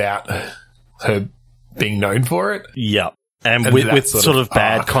 but without her being known for it. Yep. And with sort of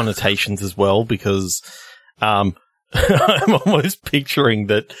bad connotations as well, because I'm almost picturing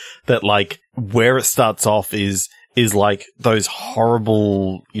that like where it starts off is like those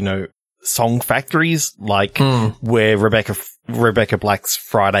horrible, you know, song factories, like where Rebecca Black's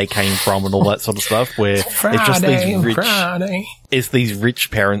Friday came from and all that sort of stuff, where it's these rich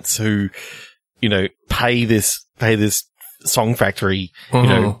parents who, you know, pay this song factory, you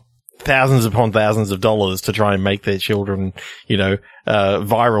know, thousands upon thousands of dollars to try and make their children, you know,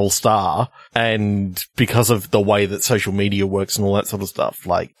 viral star. And because of the way that social media works and all that sort of stuff,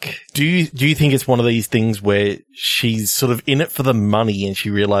 like, do you think it's one of these things where she's sort of in it for the money and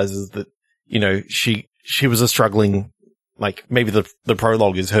she realizes that, you know, she was a struggling, like, maybe the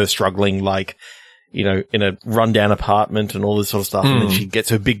prologue is her struggling, like, you know, in a rundown apartment and all this sort of stuff. And then she gets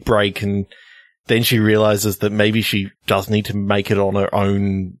her big break, and then she realizes that maybe she does need to make it on her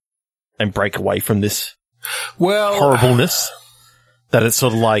own and break away from this horribleness. That it's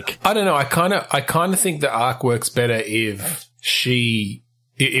sort of like, I don't know. I kind of think the arc works better if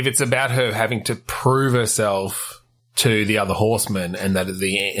it's about her having to prove herself to the other horsemen, and that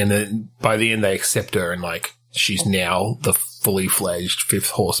then by the end they accept her, and like she's now the fully fledged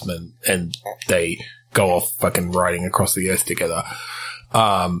fifth horseman, and they go off fucking riding across the earth together.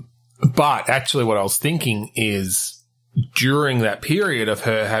 But actually, what I was thinking is, during that period of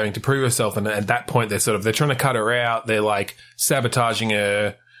her having to prove herself, and at that point they're trying to cut her out, they're like sabotaging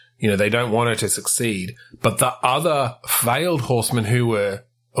her, you know, they don't want her to succeed. But the other failed horsemen who were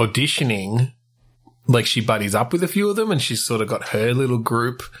auditioning, like, she buddies up with a few of them, and she's sort of got her little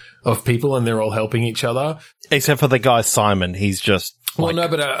group of people, and they're all helping each other. Except for the guy Simon, he's just well, no,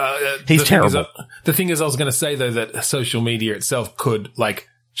 but he's terrible. The thing is, I was going to say though that social media itself could, like,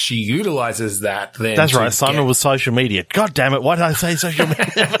 she utilizes that then. That's right. Simon was social media. God damn it. Why did I say social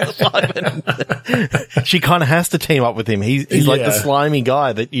media for Simon? She kind of has to team up with him. He's like the slimy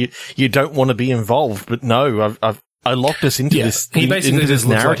guy that you don't want to be involved, but no, I locked us into this. He basically just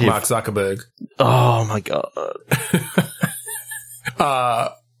looks narrative. like Mark Zuckerberg. Oh my God.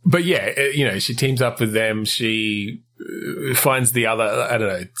 But yeah, you know, she teams up with them. She finds the other, I don't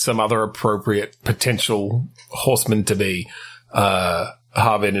know, some other appropriate potential horsemen to be,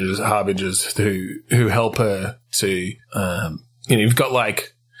 harbingers who help her to, you know, you've got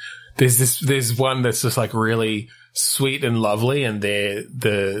like, there's one that's just like really sweet and lovely, and they're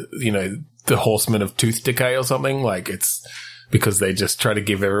the horsemen of tooth decay or something. Like, it's because they just try to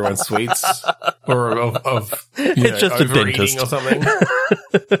give everyone sweets or of it's just a dentist or something.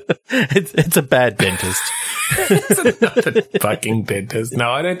 It's a bad dentist. It's another fucking dentist.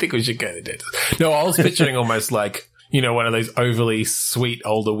 No, I don't think we should go to dentist. No, I was picturing almost like, you know, one of those overly sweet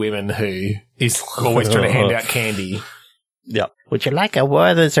older women who is always trying to hand out candy. Yeah. Would you like a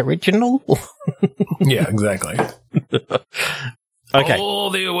Werther's original? Yeah, exactly. Okay. All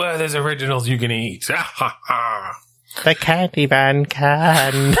the Werther's originals you can eat. The Candyman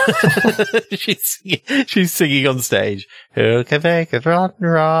can. She's singing on stage. Who can make it run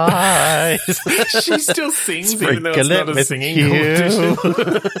rise? She still sings even though it's not a singing competition.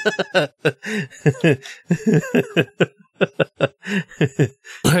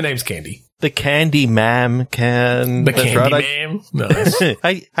 Her name's Candy. The Candy Ma'am can. The Candy Ma'am? Nice.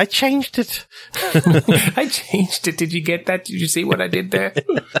 I changed it. I changed it. Did you get that? Did you see what I did there?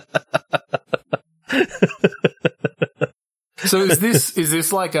 So is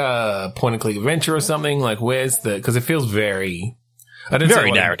this like a point and click adventure or something? Like, where's because it feels very, I don't very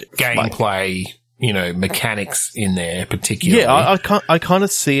say narrative gameplay, you know, mechanics in there particularly. Yeah, I kind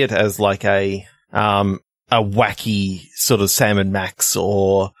of see it as like a wacky sort of Sam and Max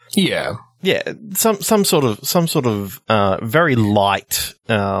or some sort of very light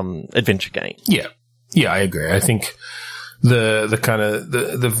adventure game. Yeah, I agree. I think the kind of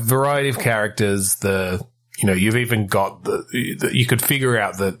the variety of characters, you know, you've even got you could figure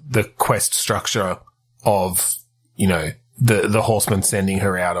out the quest structure of, you know, the horseman sending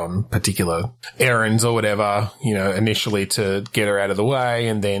her out on particular errands or whatever, you know, initially to get her out of the way,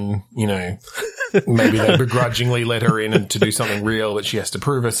 and then, you know, maybe they begrudgingly let her in and to do something real, but she has to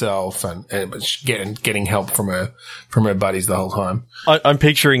prove herself and getting help from her buddies the whole time. I'm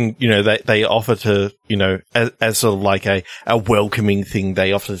picturing, you know, they offer to, you know, as sort of like a welcoming thing,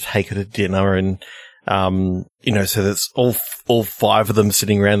 they offer to take her to dinner and So that's all five of them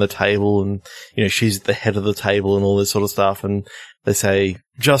sitting around the table, and, she's at the head of the table and all this sort of stuff. And they say,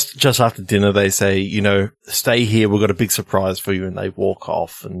 just after dinner, they say, stay here. We've got a big surprise for you. And they walk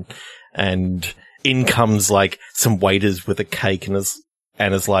off, and in comes like some waiters with a cake, and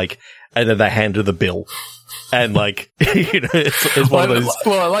then they hand her the bill. And it's one of those.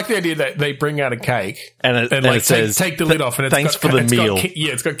 Well, I like the idea that they bring out a cake and it says, take the lid off, and thanks for the meal.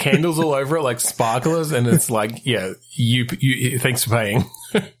 It's got candles all over it, like sparklers, and it's like, you thanks for paying.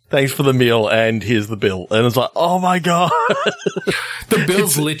 Thanks for the meal, and here's the bill. And it's like, oh my God. The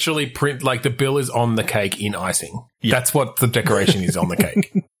bill's literally the bill is on the cake in icing. Yeah. That's what the decoration is on the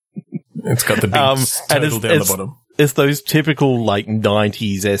cake. It's got the big total down the bottom. It's those typical,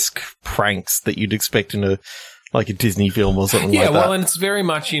 90s-esque pranks that you'd expect in a Disney film or something like that. Yeah, well, and it's very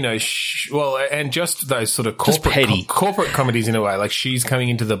much, and just those sort of corporate comedies in a way. Like, she's coming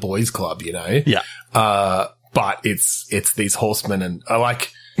into the boys' club, Yeah. But it's these horsemen, and I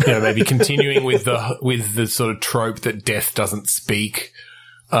like, maybe continuing with the sort of trope that Death doesn't speak.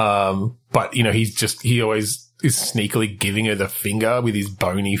 But, he always is sneakily giving her the finger with his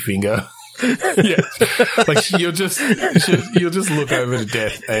bony finger. Yeah, you'll just look over to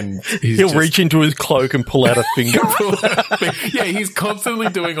Death, and he'll reach into his cloak and pull out a finger. Yeah, he's constantly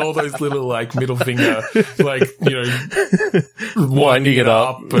doing all those little middle finger, winding it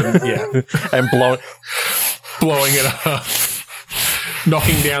up, and and blowing it up,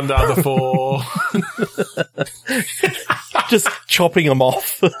 knocking down the other four, just chopping them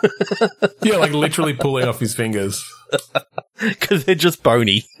off. Yeah, literally pulling off his fingers. Because they're just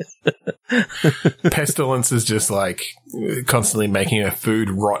bony. Pestilence is just constantly making her food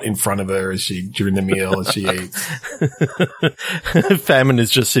rot in front of her during the meal as she eats. Famine is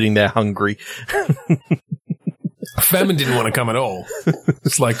just sitting there hungry. Famine didn't want to come at all.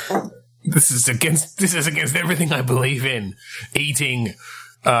 It's this is against everything I believe in. Eating.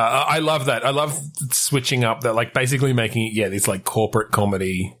 I love that. I love switching up that, basically making it, this corporate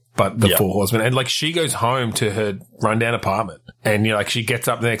comedy. But the Four Horsemen, and she goes home to her rundown apartment, and she gets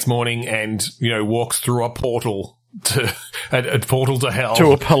up the next morning and walks through a portal to hell,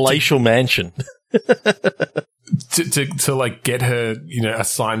 to a palatial mansion, to get her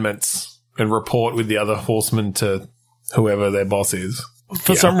assignments and report with the other horsemen to whoever their boss is.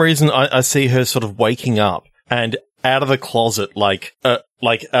 For some reason, I see her sort of waking up, and out of the closet,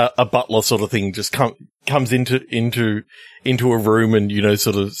 a butler sort of thing just comes into a room and,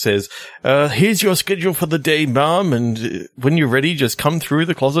 sort of says, here's your schedule for the day, Mom, and when you're ready, just come through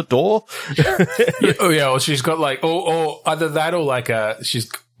the closet door. Or she's got or either that or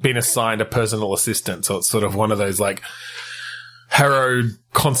she's been assigned a personal assistant. So it's sort of one of those harrowed,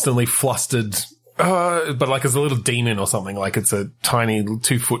 constantly flustered, but it's a little demon or something. It's a tiny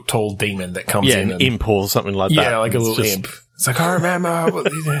 2-foot tall demon that comes in. Yeah, an imp or something like that. Yeah, a little imp. It's I remember.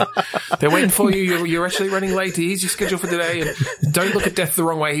 They're waiting for you. You're actually running late. Here's your schedule for today. And don't look at Death the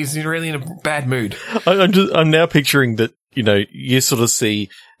wrong way. He's really in a bad mood. I'm now picturing that, you sort of see,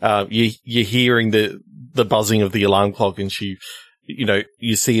 you're hearing the buzzing of the alarm clock, and she,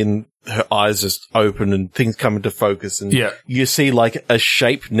 you see in her eyes just open and things come into focus, and you see a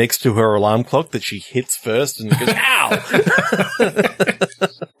shape next to her alarm clock that she hits first and goes, ow!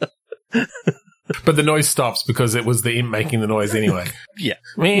 But the noise stops because it was the imp making the noise anyway. Yeah.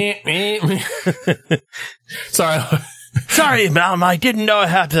 Sorry, Mom. I didn't know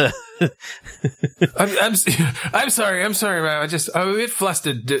how to. I'm sorry, Mom. I'm a bit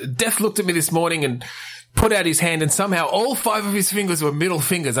flustered. Death looked at me this morning and put out his hand, and somehow all 5 of his fingers were middle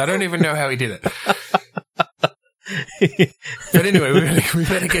fingers. I don't even know how he did it. But anyway, we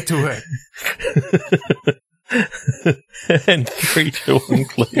better get to work. And 3, 2, 1,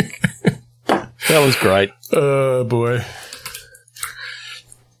 click. That was great. Oh, boy.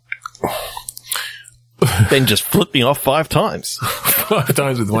 Then just flipped me off 5 times. 5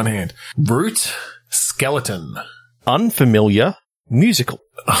 times with one hand. Brute Skeleton. Unfamiliar musical.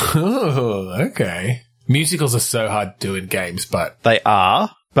 Oh, okay. Musicals are so hard to do in games, but... They are,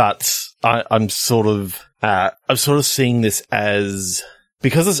 but I'm sort of seeing this as...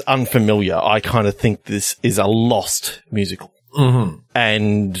 Because it's unfamiliar, I kind of think this is a lost musical. Mm-hmm.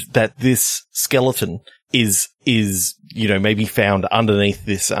 And that this skeleton is maybe found underneath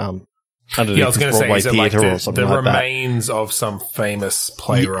this underneath this Broadway theatre or something like that. The remains of some famous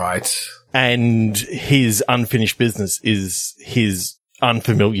playwright. And his unfinished business is his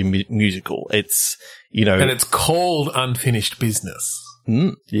unfamiliar musical. It's, and it's called Unfinished Business.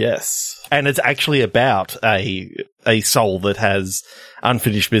 Yes. And it's actually about a soul that has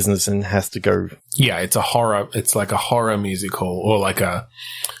unfinished business and has to go. Yeah, it's a horror. It's like a horror musical, or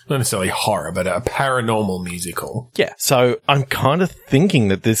not necessarily horror, but a paranormal musical. Yeah. So I'm kind of thinking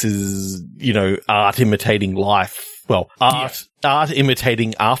that this is, you know, art imitating life. Well, art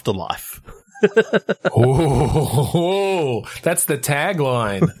imitating afterlife. Oh, that's the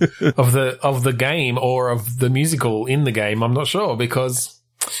tagline of the game or of the musical in the game. I'm not sure because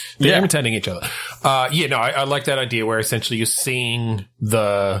they're imitating each other. I like that idea where essentially you're seeing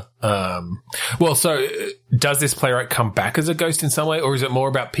the, so does this playwright come back as a ghost in some way, or is it more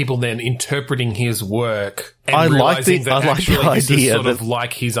about people then interpreting his work and realizing that actually this is sort of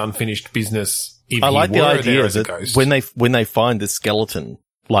like his unfinished business? I like the idea that when they find the skeleton,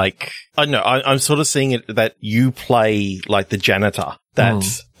 like, I don't know, I'm sort of seeing it that you play like the janitor that,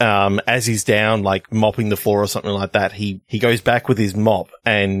 as he's down, like mopping the floor or something like that, he goes back with his mop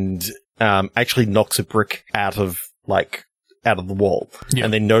and, actually knocks a brick out of the wall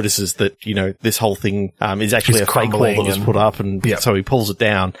and then notices that, you know, this whole thing, is actually a fake wall that was put up and so he pulls it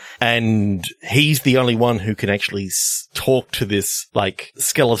down and he's the only one who can actually talk to this, like,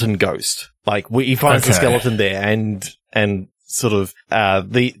 skeleton ghost. Like, he finds the skeleton there and sort of,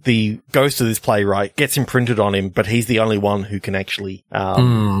 the ghost of this playwright gets imprinted on him, but he's the only one who can actually,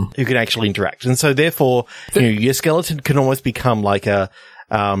 interact. And so therefore, you know, your skeleton can almost become like a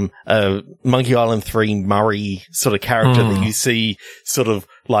Monkey Island 3 Murray sort of character that you see sort of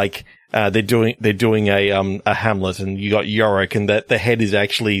like, they're doing a Hamlet and you got Yorick and that the head is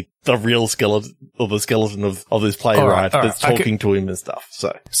actually the real skeleton or the skeleton of this playwright that's talking to him and stuff.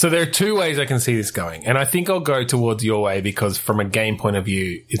 So there are two ways I can see this going. And I think I'll go towards your way because from a game point of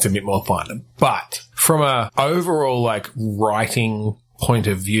view, it's a bit more fun. But from a overall like writing point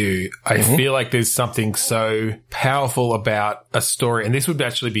of view, I feel like there's something so powerful about a story. And this is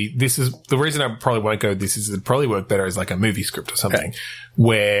the reason I probably won't go, this is, it'd probably work better as like a movie script or something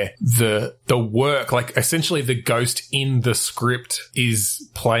where the work, like essentially the ghost in the script is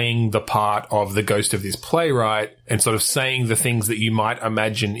playing the part of the ghost of this playwright and sort of saying the things that you might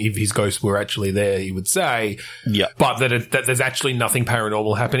imagine if his ghost were actually there, he would say. Yeah. But that there's actually nothing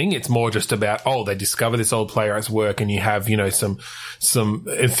paranormal happening. It's more just about, they discover this old playwright's work and you have, you know, some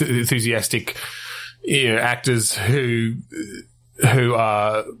enthusiastic, you know, actors who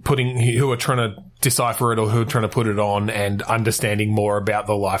are trying to decipher it or who are trying to put it on and understanding more about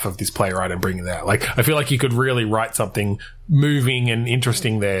the life of this playwright and bringing that. Like, I feel like you could really write something moving and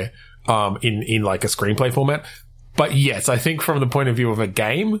interesting there, in like a screenplay format. But yes, I think from the point of view of a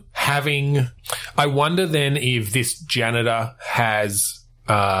game, I wonder then if this janitor has,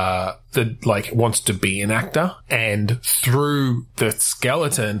 wants to be an actor and through the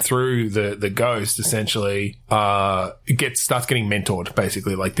skeleton, through the ghost essentially, starts getting mentored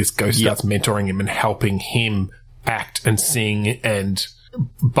basically. Like this ghost starts mentoring him and helping him act and sing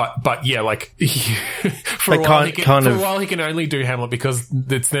but yeah, like for a while he can only do Hamlet because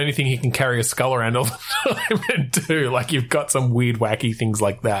it's the only thing he can carry a skull around all the time and do. Like you've got some weird wacky things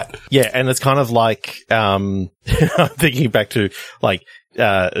like that. Yeah, and it's kind of like I'm thinking back to like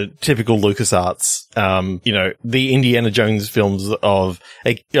typical LucasArts, you know, the Indiana Jones films of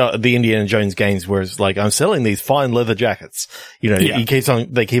the Indiana Jones games where it's like, I'm selling these fine leather jackets. You know,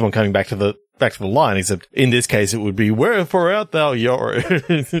 they keep on coming back to the line, except in this case it would be, wherefore art thou, Yorick?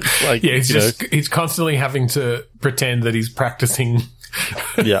 Like, he's constantly having to pretend that he's practicing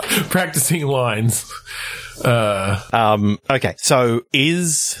practicing lines. Okay, so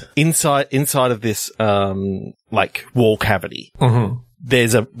is inside of this like wall cavity,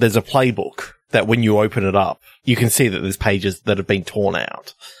 there's a playbook that when you open it up, you can see that there's pages that have been torn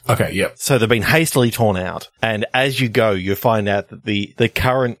out. Okay, yep. So they've been hastily torn out, and as you go, you find out that the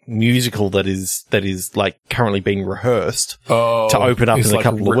current musical that is like currently being rehearsed to open up in a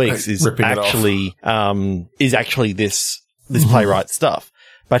couple of weeks is actually this playwright stuff.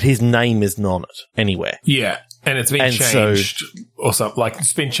 But his name isn't on it anywhere. Yeah. And it's been changed or something, like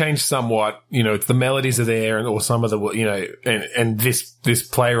it's been changed somewhat, you know, the melodies are there or some of the, you know, and this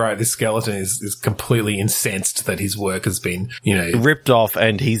playwright, this skeleton is completely incensed that his work has been, you know, ripped off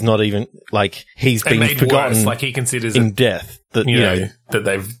and he's not even like, he's been forgotten. Worse, like he considers in death that, you know, that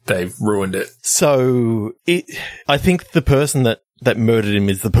they've ruined it. So I think the person that murdered him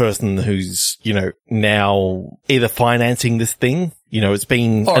is the person who's, you know, now either financing this thing. You know, it's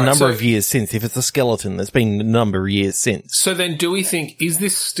been a number of years since. If it's a skeleton, it's been a number of years since. So then do we think, is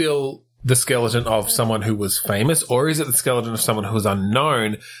this still the skeleton of someone who was famous, or is it the skeleton of someone who was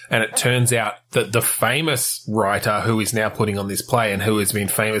unknown? And it turns out that the famous writer who is now putting on this play and who has been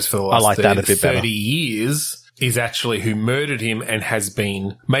famous for the last 30 years is actually who murdered him and has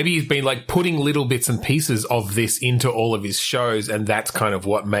been, maybe he's been like putting little bits and pieces of this into all of his shows, and that's kind of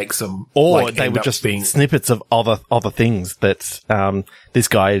what makes them, or like, they end were up just being snippets of other things that this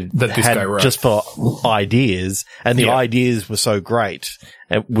guy had wrote. just for ideas, and the Yeah. ideas were so great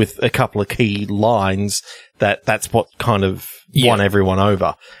with a couple of key lines that's what kind of won everyone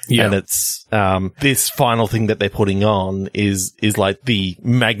over. Yeah. And it's this final thing that they're putting on is like the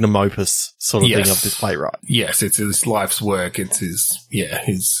magnum opus sort of thing of this playwright. Yes, it's his life's work. It's his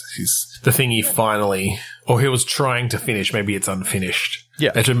the thing he finally, or he was trying to finish. Maybe it's unfinished.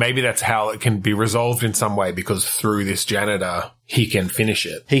 Yeah. And so maybe that's how it can be resolved in some way, because through this janitor, he can finish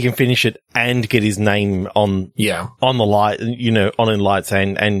it. He can finish it and get his name on the light, on in lights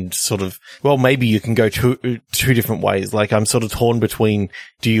and sort of, well, maybe you can go two different ways. Like, I'm sort of torn between,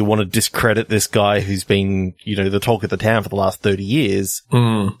 do you want to discredit this guy who's been, the talk of the town for the last 30 years?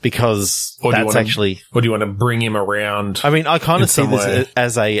 Because or that's actually, or do you want to bring him around? I mean, I kind of see this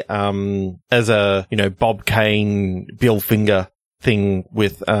as a Bob Kane, Bill Finger thing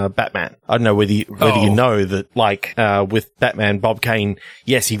with Batman. I don't know whether you know that, like, with Batman, Bob Kane,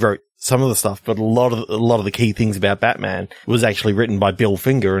 yes, he wrote some of the stuff, but a lot of the key things about Batman was actually written by Bill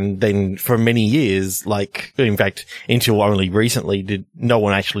Finger, and then for many years, like, in fact, until only recently, no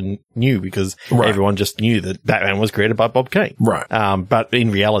one actually knew, because everyone just knew that Batman was created by Bob Kane. Right. But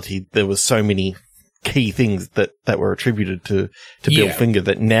in reality, there was so many key things that were attributed to Bill Finger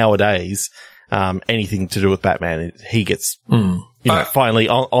that nowadays, anything to do with Batman, he gets, finally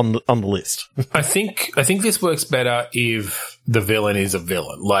on the list. I think this works better if the villain is a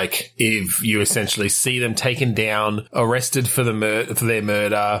villain. Like, if you essentially see them taken down, arrested for their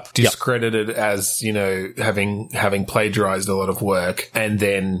murder, discredited as, having plagiarized a lot of work, and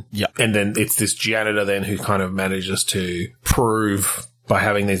then it's this janitor then who kind of manages to prove, by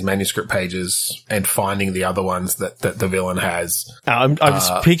having these manuscript pages and finding the other ones that the villain has. I'm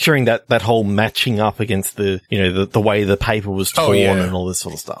just picturing that whole matching up against the way the paper was torn and all this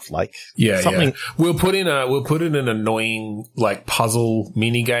sort of stuff. Like, something. We'll put in an annoying, like, puzzle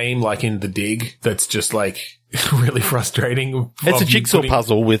mini game, like in The Dig, that's just like really frustrating. It's a jigsaw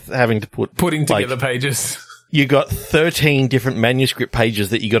puzzle with having to putting together pages. You got 13 different manuscript pages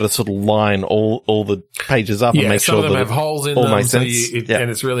that you got to sort of line all the pages up and make sure that some of them have holes in them, makes sense. and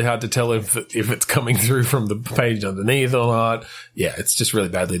it's really hard to tell if it's coming through from the page underneath or not. Yeah, it's just really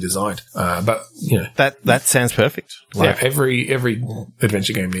badly designed. But that sounds perfect. Like, every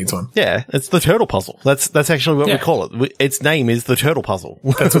adventure game needs one. Yeah, it's the turtle puzzle. That's actually what we call it. Its name is the turtle puzzle.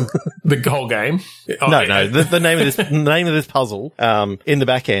 That's the whole game. No. The name of this puzzle in the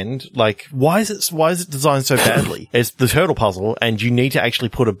back end. Like, why is it designed so badly? It's the turtle puzzle, and you need to actually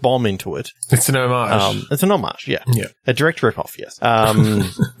put a bomb into it. It's an homage. It's an homage. Yeah. A direct rip-off. Yes.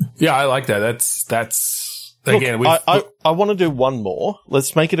 Yeah, I like that. That's again. Look, I want to do one more.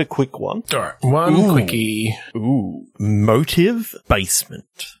 Let's make it a quick one. All right, one quickie. Ooh, motive basement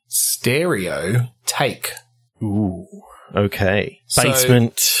stereo take. Ooh. Okay.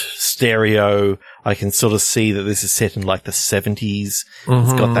 Basement, stereo. I can sort of see that this is set in like the 70s.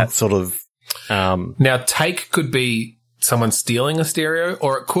 It's got that sort of, now take could be someone stealing a stereo,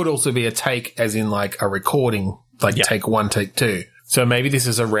 or it could also be a take as in like a recording, like take one, take two. So maybe this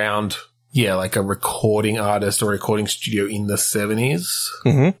is around, like a recording artist or recording studio in the 70s.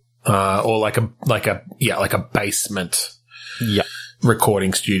 Or like a basement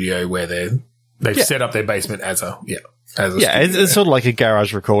recording studio where they've set up their basement as a it's sort of like a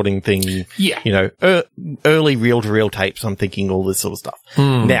garage recording thing. Early reel-to-reel tapes. I'm thinking all this sort of stuff.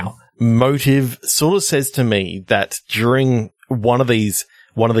 Now, motive sort of says to me that during one of these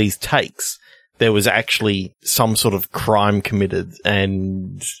takes, there was actually some sort of crime committed,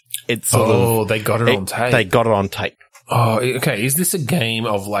 and it's they got it on tape. They got it on tape. Oh, okay. Is this a game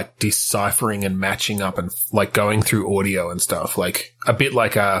of like deciphering and matching up and like going through audio and stuff? Like a bit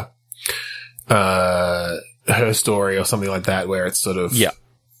like a Her Story or something like that, where it's sort of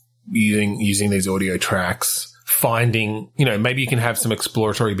using these audio tracks, finding, maybe you can have some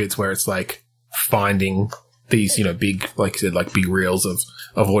exploratory bits where it's like finding these, big, like I said, like big reels of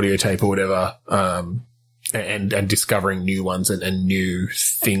audio tape or whatever, and discovering new ones and new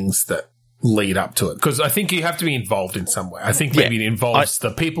things that lead up to it. Because I think you have to be involved in some way. I think maybe it involves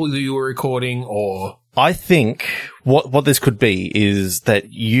the people that you were recording, or I think what this could be is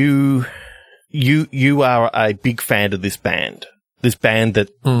that you are a big fan of this band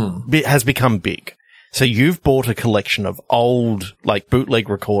that has become big. So you've bought a collection of old, like bootleg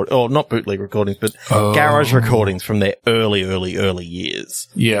not bootleg recordings, but garage recordings from their early years.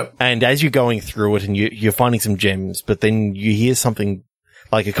 Yeah. And as you're going through it and you're finding some gems, but then you hear something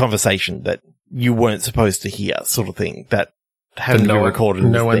like a conversation that you weren't supposed to hear, sort of thing, that hadn't been recorded.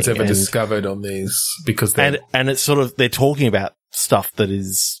 No one's ever discovered on these because and it's sort of, they're talking about stuff that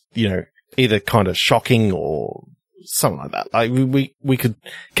is, you know, either kind of shocking or something like that. Like we could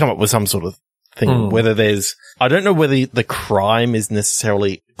come up with some sort of thing, whether there's, I don't know whether the crime is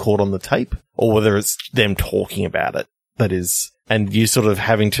necessarily caught on the tape or whether it's them talking about it. That is, and you sort of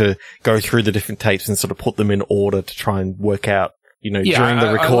having to go through the different tapes and sort of put them in order to try and work out, you know, during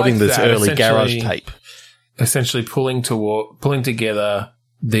the recording, this early garage tape. Essentially pulling together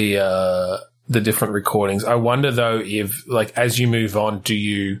the different recordings. I wonder though if, like, as you move on, how do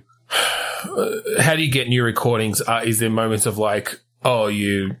you get new recordings? Is there moments of like, oh,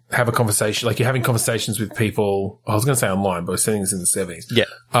 you have a conversation, like you're having conversations with people. I was going to say online, but I was saying this in the 70s. Yeah.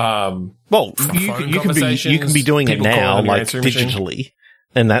 Well, you can be doing it now, like digitally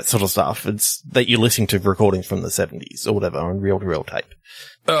and that sort of stuff. It's that you're listening to recordings from the 70s or whatever on reel-to-reel tape.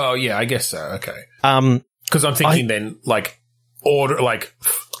 Oh yeah, I guess so. Okay. Because I'm thinking then like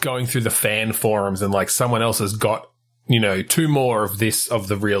going through the fan forums and like someone else has got, you know, 2 more of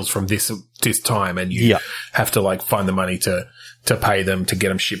the reels from this time, and you have to like find the money to pay them to get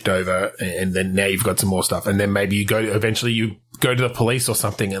them shipped over, and then now you've got some more stuff, and then maybe you go to the police or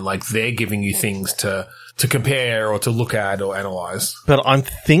something, and like they're giving you things to compare or to look at or analyze. But I'm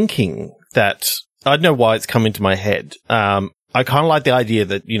thinking that I don't know why it's come into my head. I kind of like the idea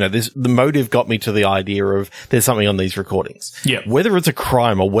that, you know, the motive got me to the idea of there's something on these recordings. Yeah. Whether it's a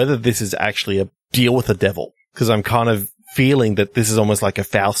crime or whether this is actually a deal with the devil. Because I'm kind of feeling that this is almost like a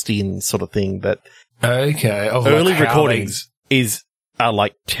Faustian sort of thing that early recordings are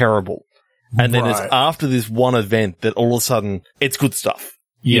like terrible. And then it's after this one event that all of a sudden it's good stuff.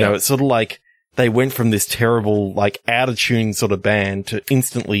 You know, it's sort of like they went from this terrible, like out of tune sort of band to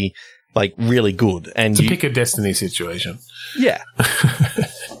instantly like really good. And to pick a Destiny situation. Yeah.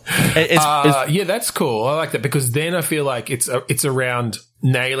 Yeah, that's cool. I like that because then I feel like it's around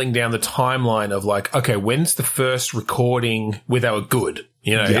nailing down the timeline of like, okay, when's the first recording where they were good,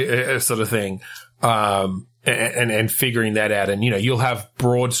 you know, sort of thing. And figuring that out. And, you know, you'll have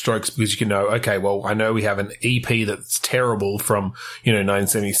broad strokes because you can know, okay, well, I know we have an EP that's terrible from, you know,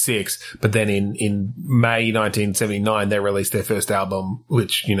 1976, but then in May 1979, they released their first album,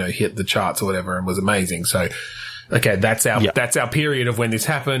 which, you know, hit the charts or whatever and was amazing. So, okay, that's our period of when this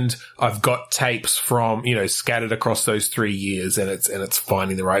happened. I've got tapes from, you know, scattered across those 3 years, and it's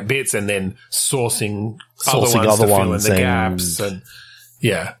finding the right bits and then sourcing other ones to fill in the gaps. And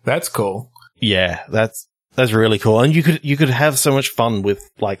yeah, that's cool. Yeah, that's really cool. And you could have so much fun with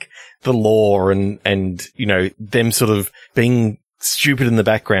like the lore and, you know, them sort of being stupid in the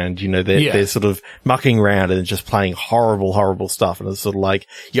background. You know, they're sort of mucking around and just playing horrible stuff. And it's sort of like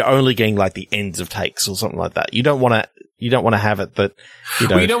you're only getting like the ends of takes or something like that. You don't want to have it that, you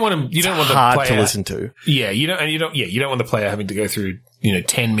know, you don't want the hard player to listen to. Yeah. You don't want the player having to go through, you know,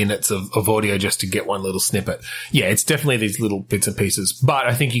 10 minutes of audio just to get one little snippet. Yeah. It's definitely these little bits and pieces, but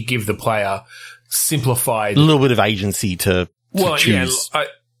I think you give the player simplified, a little bit of agency to choose.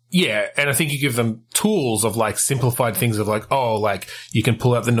 Yeah, and I think you give them tools of like simplified things of like, oh, like you can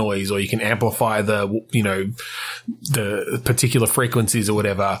pull out the noise or you can amplify the, you know, the particular frequencies or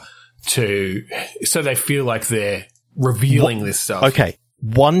whatever so they feel like they're revealing this stuff. Okay.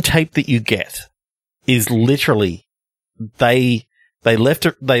 One tape that you get is literally they left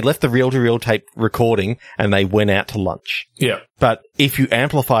the reel-to-reel tape recording and they went out to lunch. Yeah. But if you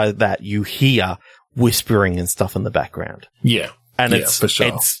amplify that, you hear whispering and stuff in the background. Yeah. And for sure.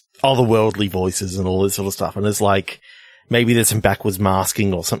 It's otherworldly voices and all this sort of stuff. And it's like, maybe there's some backwards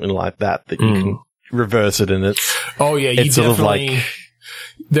masking or something like that you can reverse it, and it's... Oh yeah, it's sort of like...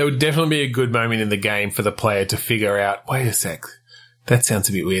 There would definitely be a good moment in the game for the player to figure out, wait a sec, that sounds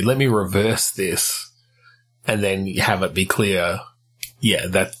a bit weird. Let me reverse this. And then have it be clear. Yeah,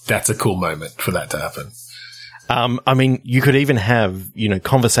 that's a cool moment for that to happen. I mean, you could even have, you know,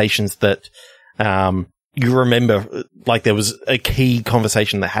 conversations that, you remember, like there was a key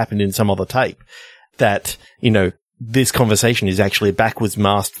conversation that happened in some other tape that, you know, this conversation is actually a backwards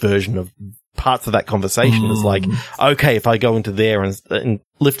masked version of parts of that conversation. It's like, okay, if I go into there and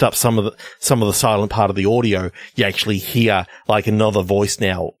lift up some of the silent part of the audio, you actually hear like another voice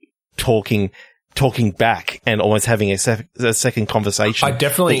now talking back and almost having a second conversation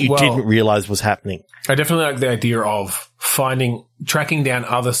that you didn't realize was happening. I definitely like the idea of tracking down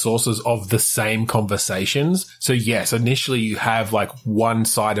other sources of the same conversations. So yes, initially you have like one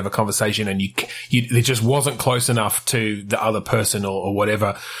side of a conversation and it just wasn't close enough to the other person or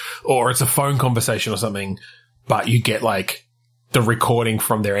whatever, or it's a phone conversation or something, but you get like the recording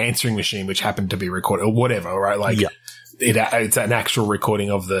from their answering machine, which happened to be recorded or whatever, right? Like it's an actual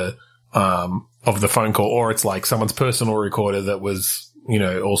recording of the the phone call, or it's like someone's personal recorder that was,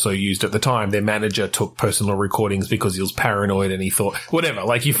 also used at the time. Their manager took personal recordings because he was paranoid and he thought, whatever,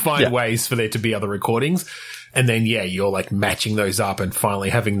 like you find ways for there to be other recordings. And then, you're like matching those up and finally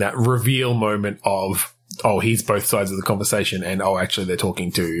having that reveal moment of, oh, he's both sides of the conversation and, oh, actually they're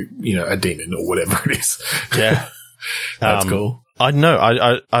talking to, a demon or whatever it is. Yeah. That's cool. I know.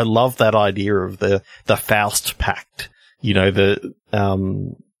 I love that idea of the Faust Pact. You've heard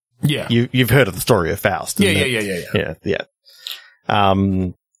of the story of Faust. Yeah.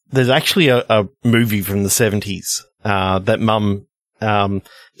 There's actually a movie from the 70s, that Mum,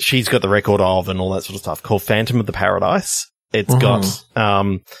 she's got the record of and all that sort of stuff, called Phantom of the Paradise. It's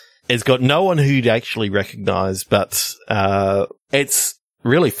got no one who'd actually recognize, but, it's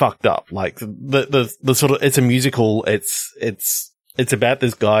really fucked up. Like the sort of, it's a musical. It's about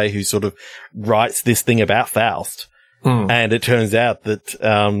this guy who sort of writes this thing about Faust. And it turns out that,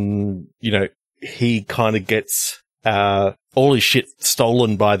 he kind of gets, all his shit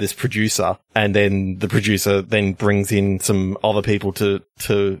stolen by this producer, and then the producer then brings in some other people to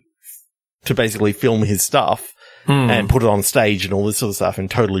basically film his stuff and put it on stage and all this sort of stuff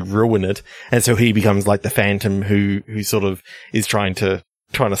and totally ruin it. And so he becomes like the Phantom who sort of is trying to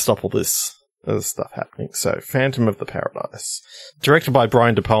stop all this stuff happening. So Phantom of the Paradise, directed by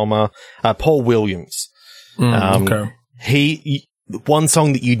Brian De Palma, Paul Williams. Okay. One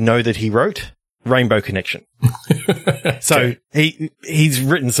song that you'd know that he wrote, Rainbow Connection. So he's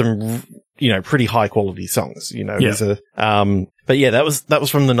written some, pretty high quality songs, but yeah, that was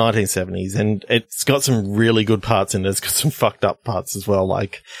from the 1970s, and it's got some really good parts in it. It's got some fucked up parts as well,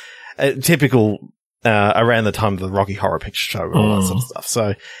 like typical, around the time of the Rocky Horror Picture Show and all that sort of stuff.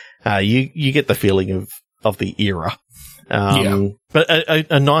 So, you get the feeling of the era. But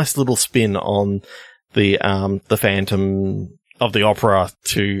a nice little spin on the Phantom of the Opera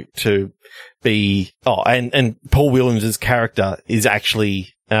to be, and Paul Williams' character is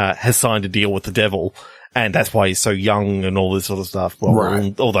actually, has signed a deal with the devil, and that's why he's so young and all this sort of stuff. Well,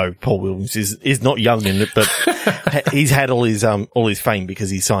 right. Although Paul Williams is not young in it, but he's had all his fame because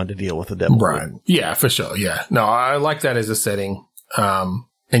he signed a deal with the devil. Right. Yeah, for sure. Yeah. No, I like that as a setting. And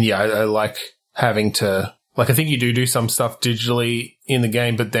I like having to, like, I think you do some stuff digitally in the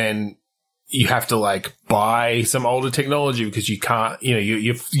game, but then you have to like buy some older technology because you can't,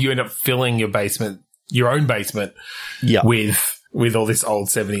 you end up filling your own basement with all this old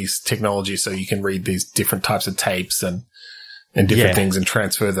 70s technology, so you can read these different types of tapes and different things and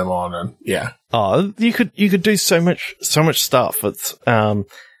transfer them on. And you could do so much stuff. It's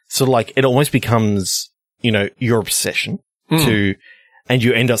sort of like it almost becomes, your obsession and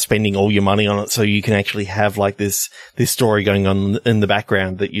you end up spending all your money on it, so you can actually have like this story going on in the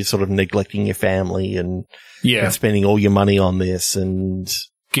background that you're sort of neglecting your family and spending all your money on this, and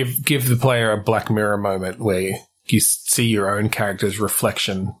give the player a Black Mirror moment where you see your own character's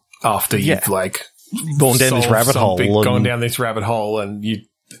reflection after you've like gone down this rabbit hole, and you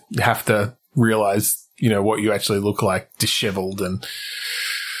have to realize, what you actually look like, disheveled and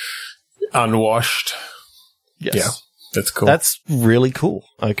unwashed. Yes. Yeah. That's cool. That's really cool.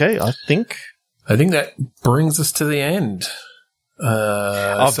 Okay, I think that brings us to the end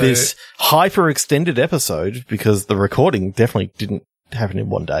of this hyper extended episode, because the recording definitely didn't happen in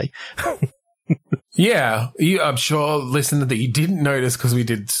one day. Yeah, I'm sure, listener, that you didn't notice because we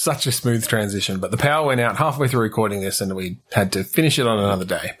did such a smooth transition, but the power went out halfway through recording this and we had to finish it on another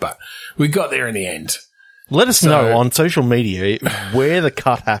day, but we got there in the end. Let us know on social media where the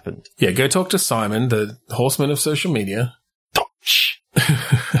cut happened. Yeah, go talk to Simon, the horseman of social media.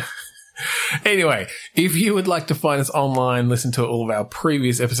 Anyway, if you would like to find us online, listen to all of our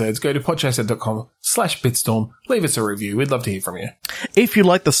previous episodes, go to podchaser.com/bitstorm, leave us a review. We'd love to hear from you. If you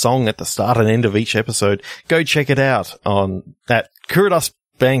like the song at the start and end of each episode, go check it out on that Kuradust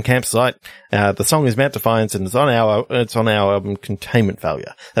Bandcamp site. The song is Mount Defiance, and it's on our album Containment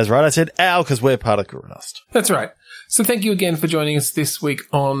Failure. That's right, I said our because we're part of Kuradust. That's right. So thank you again for joining us this week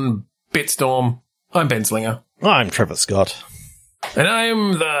on Bitstorm. I'm Ben Slinger. I'm Trevor Scott. And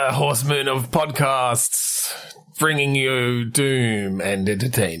I'm the horseman of podcasts, bringing you doom and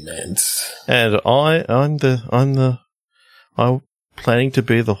entertainment. And I'm planning to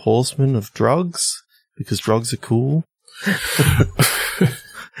be the horseman of drugs, because drugs are cool.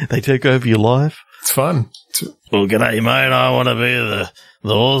 They take over your life. It's fun. Well, g'day, mate. I want to be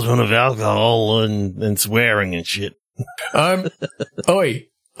the horseman of alcohol and swearing and shit. I'm the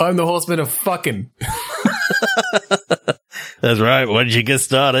horseman of fucking. That's right. Once you get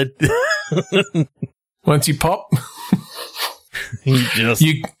started. Once you pop.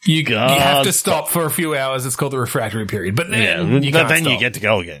 You have to stop for a few hours. It's called the refractory period. But then, you get to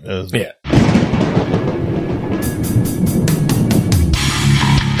go again. Yeah.